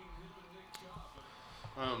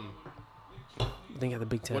 I think at the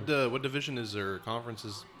Big Ten. What division is their conference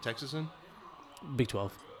is Texas in? Big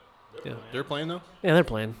 12. Yeah. They're playing though? Yeah, they're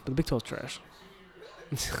playing, but the Big 12's trash.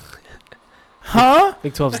 Huh?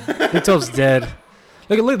 Big 12's dead.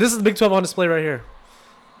 Look, this is the Big 12 on display right here.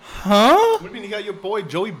 Huh? What do you mean you got your boy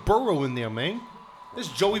Joey Burrow in there, man? This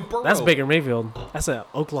is Joey Burrow. That's Baker Mayfield. That's an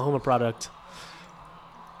Oklahoma product.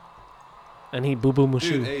 And he boo-boo Dude,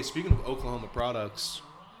 Mushu. hey, speaking of Oklahoma products,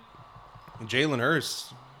 Jalen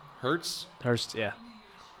Hurts, Hurst, yeah.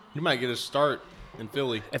 you might get a start in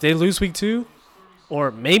Philly. If they lose week 2,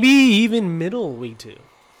 or maybe even middle week 2.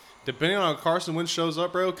 Depending on how Carson Wentz shows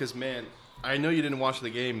up, bro, because, man, I know you didn't watch the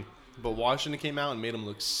game, but Washington came out and made them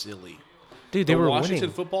look silly. Dude, they The were Washington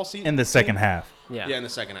winning. football team In the second half. Yeah. Yeah, in the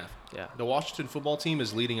second half. Yeah. The Washington football team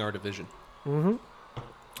is leading our division.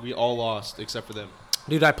 Mm-hmm. We all lost except for them.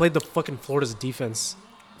 Dude, I played the fucking Florida's defense.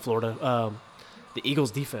 The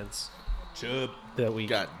Eagles defense Chubb. that week.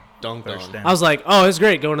 Got dunked First on. down. I was like, oh, it's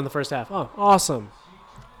great going in the first half. Oh, awesome.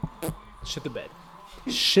 Shit the bed.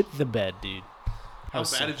 Shit the bed, dude. How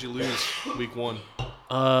bad did you lose week 1?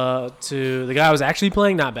 To the guy I was actually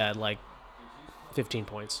playing, not bad. Like 15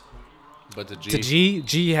 points. But the To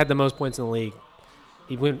G had the most points in the league.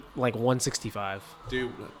 He went like 165.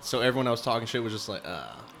 Dude, so everyone I was talking shit was just like,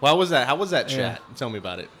 How was that? How was that chat? Tell me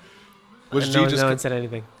about it. Was And G no just one said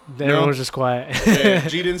anything. Everyone was just quiet. Yeah,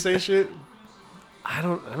 G didn't say shit? I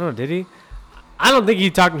don't know. Did he? I don't think he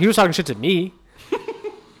was talking shit to me.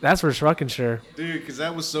 That's for fucking sure. Dude, because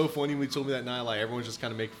that was so funny when he told me that night. Like, everyone's just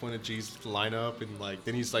kind of making fun of G's lineup. And, like,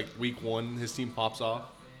 then he's like, week 1, his team pops off.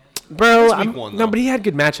 Bro, It's week 1, no, though. but he had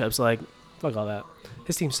good matchups. Like, fuck all that.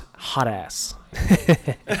 His team's hot ass.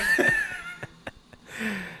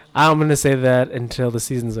 I'm going to say that until the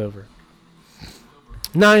season's over.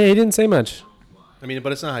 No, he didn't say much. I mean,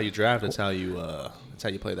 but it's not how you draft. It's how you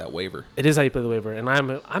play that waiver. It is how you play the waiver, and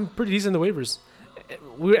I'm pretty decent in the waivers.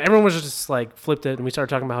 Everyone was just like flipped it, and we started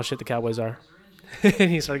talking about how shit the Cowboys are, and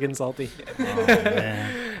he started getting salty.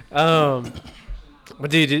 Oh, man. But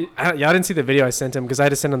dude, y'all didn't see the video I sent him because I had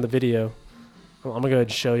to send him the video. Well, I'm gonna go ahead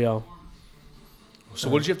and show y'all. So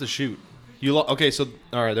what did you have to shoot? Okay, so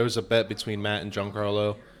all right, there was a bet between Matt and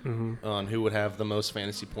Giancarlo on who would have the most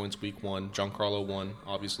fantasy points week 1. Giancarlo won,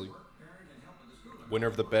 obviously. Winner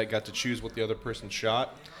of the bet got to choose what the other person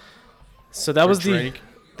shot. So that or was drank.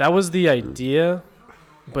 that was the idea,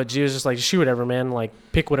 but G was just like, shoot whatever, man. Like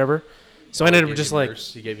pick whatever. So I ended up just like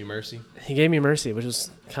He gave you mercy. he gave me mercy, which was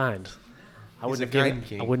kind. I He's wouldn't a have kind given.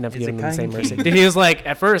 king. I wouldn't have He's given a him the same kind mercy. king. Dude, he was like,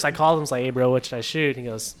 at first I called him, was like, hey bro, what should I shoot? He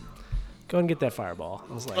goes, go and get that fireball.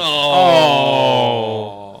 I was like,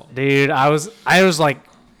 Oh. dude, I was like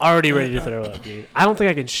already ready to throw up, dude. I don't think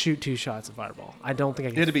I can shoot 2 shots of fireball. I don't think I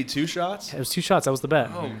It can. had to be 2 shots? It was 2 shots. That was the bet.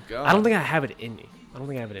 Oh, God. I don't think I have it in me.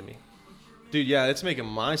 Dude, yeah, it's making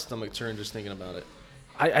my stomach turn just thinking about it.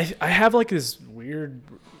 I have like this weird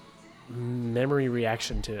memory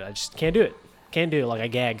reaction to it. I just can't do it. Can't do it. Like I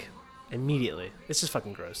gag immediately. It's just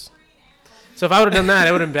fucking gross. So if I would have done that,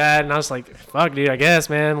 it would have been bad. And I was like, fuck, dude, I guess,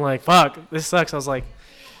 man. Like, fuck, this sucks. I was like,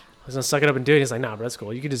 I was going to suck it up and do it. He's like, nah, bro, that's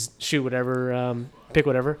cool. You can just shoot whatever, pick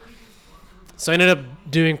whatever. So I ended up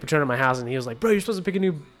doing Patron at my house, and he was like, bro, you're supposed to pick a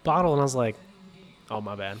new bottle. And I was like, oh,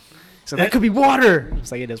 my bad. So that could be water. I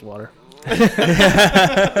was like, it is water.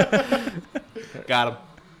 Got him.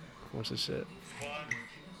 What's this shit?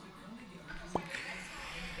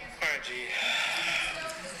 Alright, G.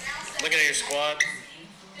 Looking at your squad.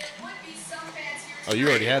 Oh, you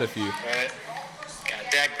already had a few. Alright.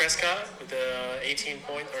 Got Dak Prescott with 18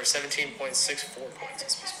 points, or 17.64 points,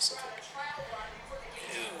 let's be specific.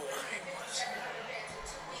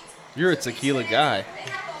 You're a tequila guy.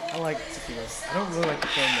 I like tequila. I don't really like the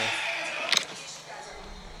film, though.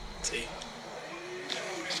 See?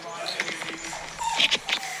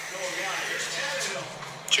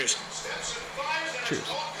 Cheers. Cheers.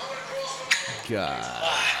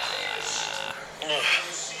 God.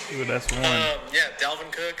 Ooh, that's one. Yeah,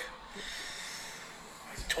 Dalvin Cook,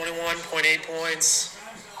 21.8 points.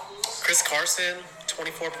 Chris Carson,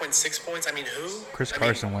 24.6 points. I mean, who? Chris I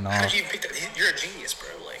Carson mean, went how off. did you pick that? You're a genius, bro.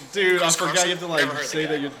 Like, Dude, Chris I forgot Carson, you have to never heard like of say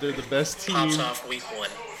the guy. that they're the best Pops team. off week 1.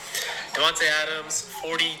 Devontae Adams,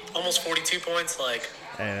 almost 42 points. Like,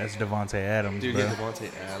 Hey, that's Devontae Adams, Dude, bro. get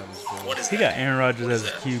Devontae Adams, bro. what is He that? got Aaron Rodgers What as is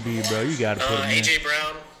a that? QB, bro. You got to put him in. AJ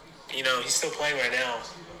Brown, he's still playing right now.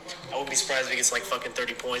 I wouldn't be surprised if he gets like fucking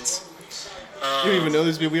 30 points. You don't even know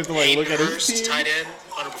these people. We have to like look at his Hurst, team. tight end,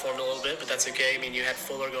 underperformed a little bit, but that's okay. I mean, you had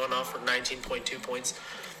Fuller going off for 19.2 points,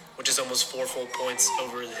 which is almost 4 full points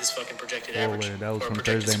over his fucking projected average. Fuller, that was or from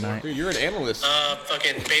projected Thursday score. night. Dude, you're an analyst.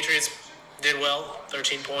 Fucking Patriots did well,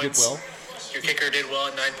 13 points. Did well. Your kicker did well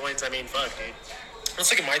at 9 points. I mean, fuck, dude.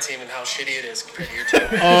 Let's look at my team and how shitty it is compared to your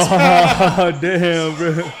team. Oh, damn,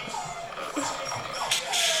 bro.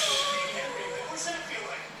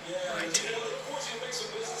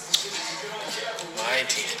 My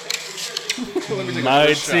team. Let me take My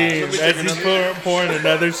another shot. team. Let me That's take just another- pouring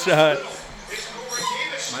another shot.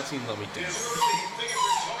 My team let me down.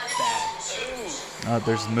 Oh,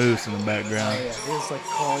 there's Moose in the background. Yeah, he's like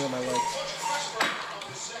crawling on my legs.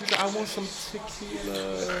 I want some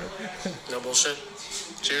tequila. No bullshit.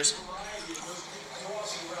 Cheers.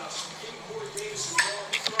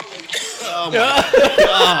 Oh my God.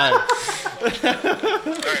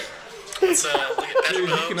 All right. Let's look at Patrick Dude,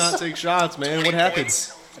 you Mahomes. cannot take shots, man. 20 What happened?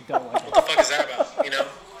 points. I don't like it. What the fuck is that about?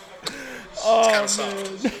 It's kind of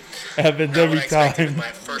soft. Happens Not what I every expected with time.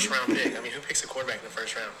 my first round pick. I mean, who picks a quarterback in the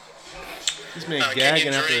first round? This man Kenyon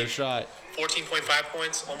gagging after a Drake. shot. 14.5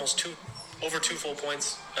 points, over 2 full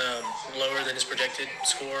points, lower than his projected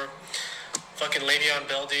score. Fucking Le'Veon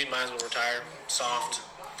Bell, dude, might as well retire. Soft.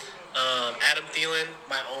 Adam Thielen,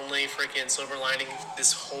 my only freaking silver lining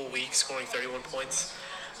this whole week, scoring 31 points.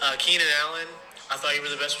 Keenan Allen, I thought you were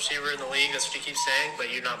the best receiver in the league. That's what you keep saying,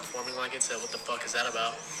 but you're not performing like it, so what the fuck is that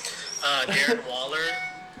about? Darren Waller.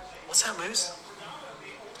 What's that, Moose?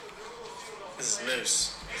 This is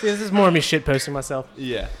Moose. See, this is more of me shit posting myself.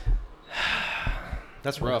 Yeah.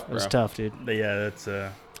 That's rough, It bro. was tough, dude. But yeah, that's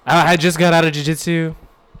I just got out of jiu-jitsu,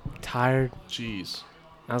 tired. Jeez.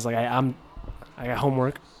 I was like, I got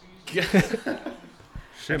homework. shit. gotta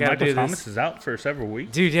Michael do Thomas this. is out for several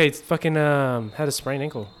weeks. Dude, yeah, he's fucking had a sprained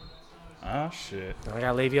ankle. Oh shit. I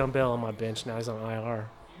got Le'Veon Bell on my bench. Now he's on IR,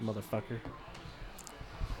 motherfucker.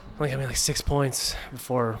 Only got me like 6 points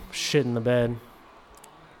before shit in the bed.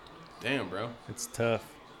 Damn, bro. It's tough.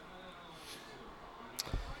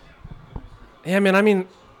 Yeah, man. I mean,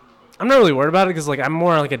 I'm not really worried about it because like I'm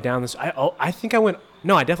more like a down this. I think I went.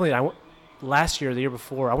 No, I went last year, the year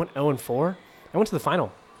before. I went 0-4. I went to the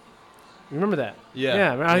final. You remember that? Yeah.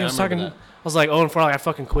 Yeah. I was remember talking. that. I was like 0-4. Like I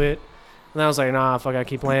fucking quit. And then I was like, nah, fuck. I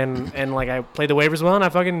keep playing. And like I played the waivers well, and I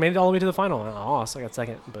fucking made it all the way to the final. And I lost. I got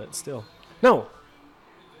second, but still. No.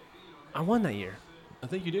 I won that year. I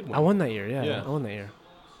think you did win. I won that year. Yeah, Yeah. I won that year.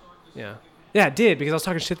 Yeah. Yeah, I did because I was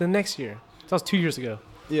talking shit the next year. So that was 2 years ago.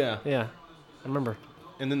 Yeah. Yeah. I remember.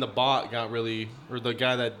 And then the bot got really, or the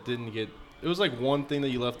guy that didn't get, it was like one thing that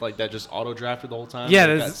you left like that just auto drafted the whole time. Yeah, like,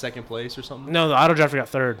 that's- got second place or something. No, the auto drafter got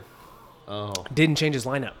third. Oh, Didn't change his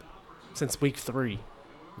lineup since week 3.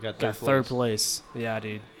 got Got third place. Yeah,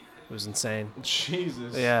 dude. It was insane.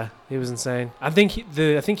 Jesus. Yeah, he was insane. I think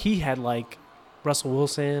he had like Russell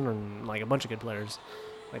Wilson and like a bunch of good players.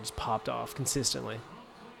 Like just popped off consistently.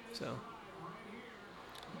 So.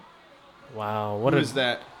 Wow, what Who is is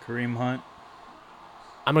that? Kareem Hunt.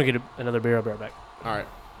 I'm gonna get another beer. I'll be right back. All right.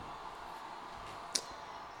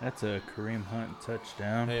 That's a Kareem Hunt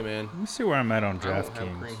touchdown. Hey, man. Let me see where I'm at on I don't have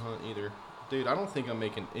DraftKings. Kareem Hunt either. Dude, I don't think I'm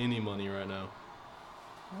making any money right now.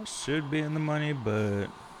 I should be in the money, but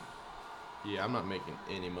Yeah, I'm not making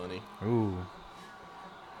any money. ooh,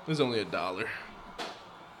 It was only $1.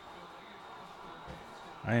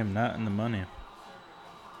 I am not in the money.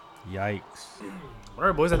 Yikes. All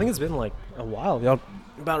right, boys. I think it's been like a while. Y'all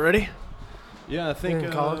about ready? Yeah, I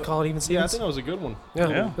think. Call it even. Yeah, I Stevens? think that was a good one. Yeah,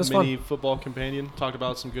 Yeah. it was Mini fun. football companion. Talked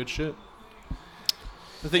about some good shit.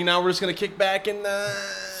 I think now we're just gonna kick back and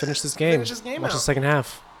Finish this game. Finish this game Watch out. the second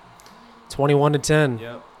half. 21-10.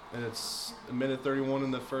 Yep. And it's a minute 31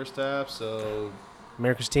 in the first half, so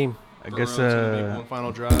America's team. I Burrow's guess gonna make one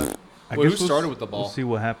final drive. I Wait, guess who started with the ball? We'll see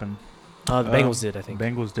what happened. The Bengals did, I think.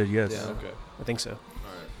 Bengals did, yes. Yeah. Okay. I think so. All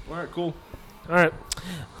right. All right. Cool. All right.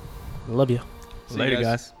 Love you. See you Later,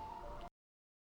 guys. guys.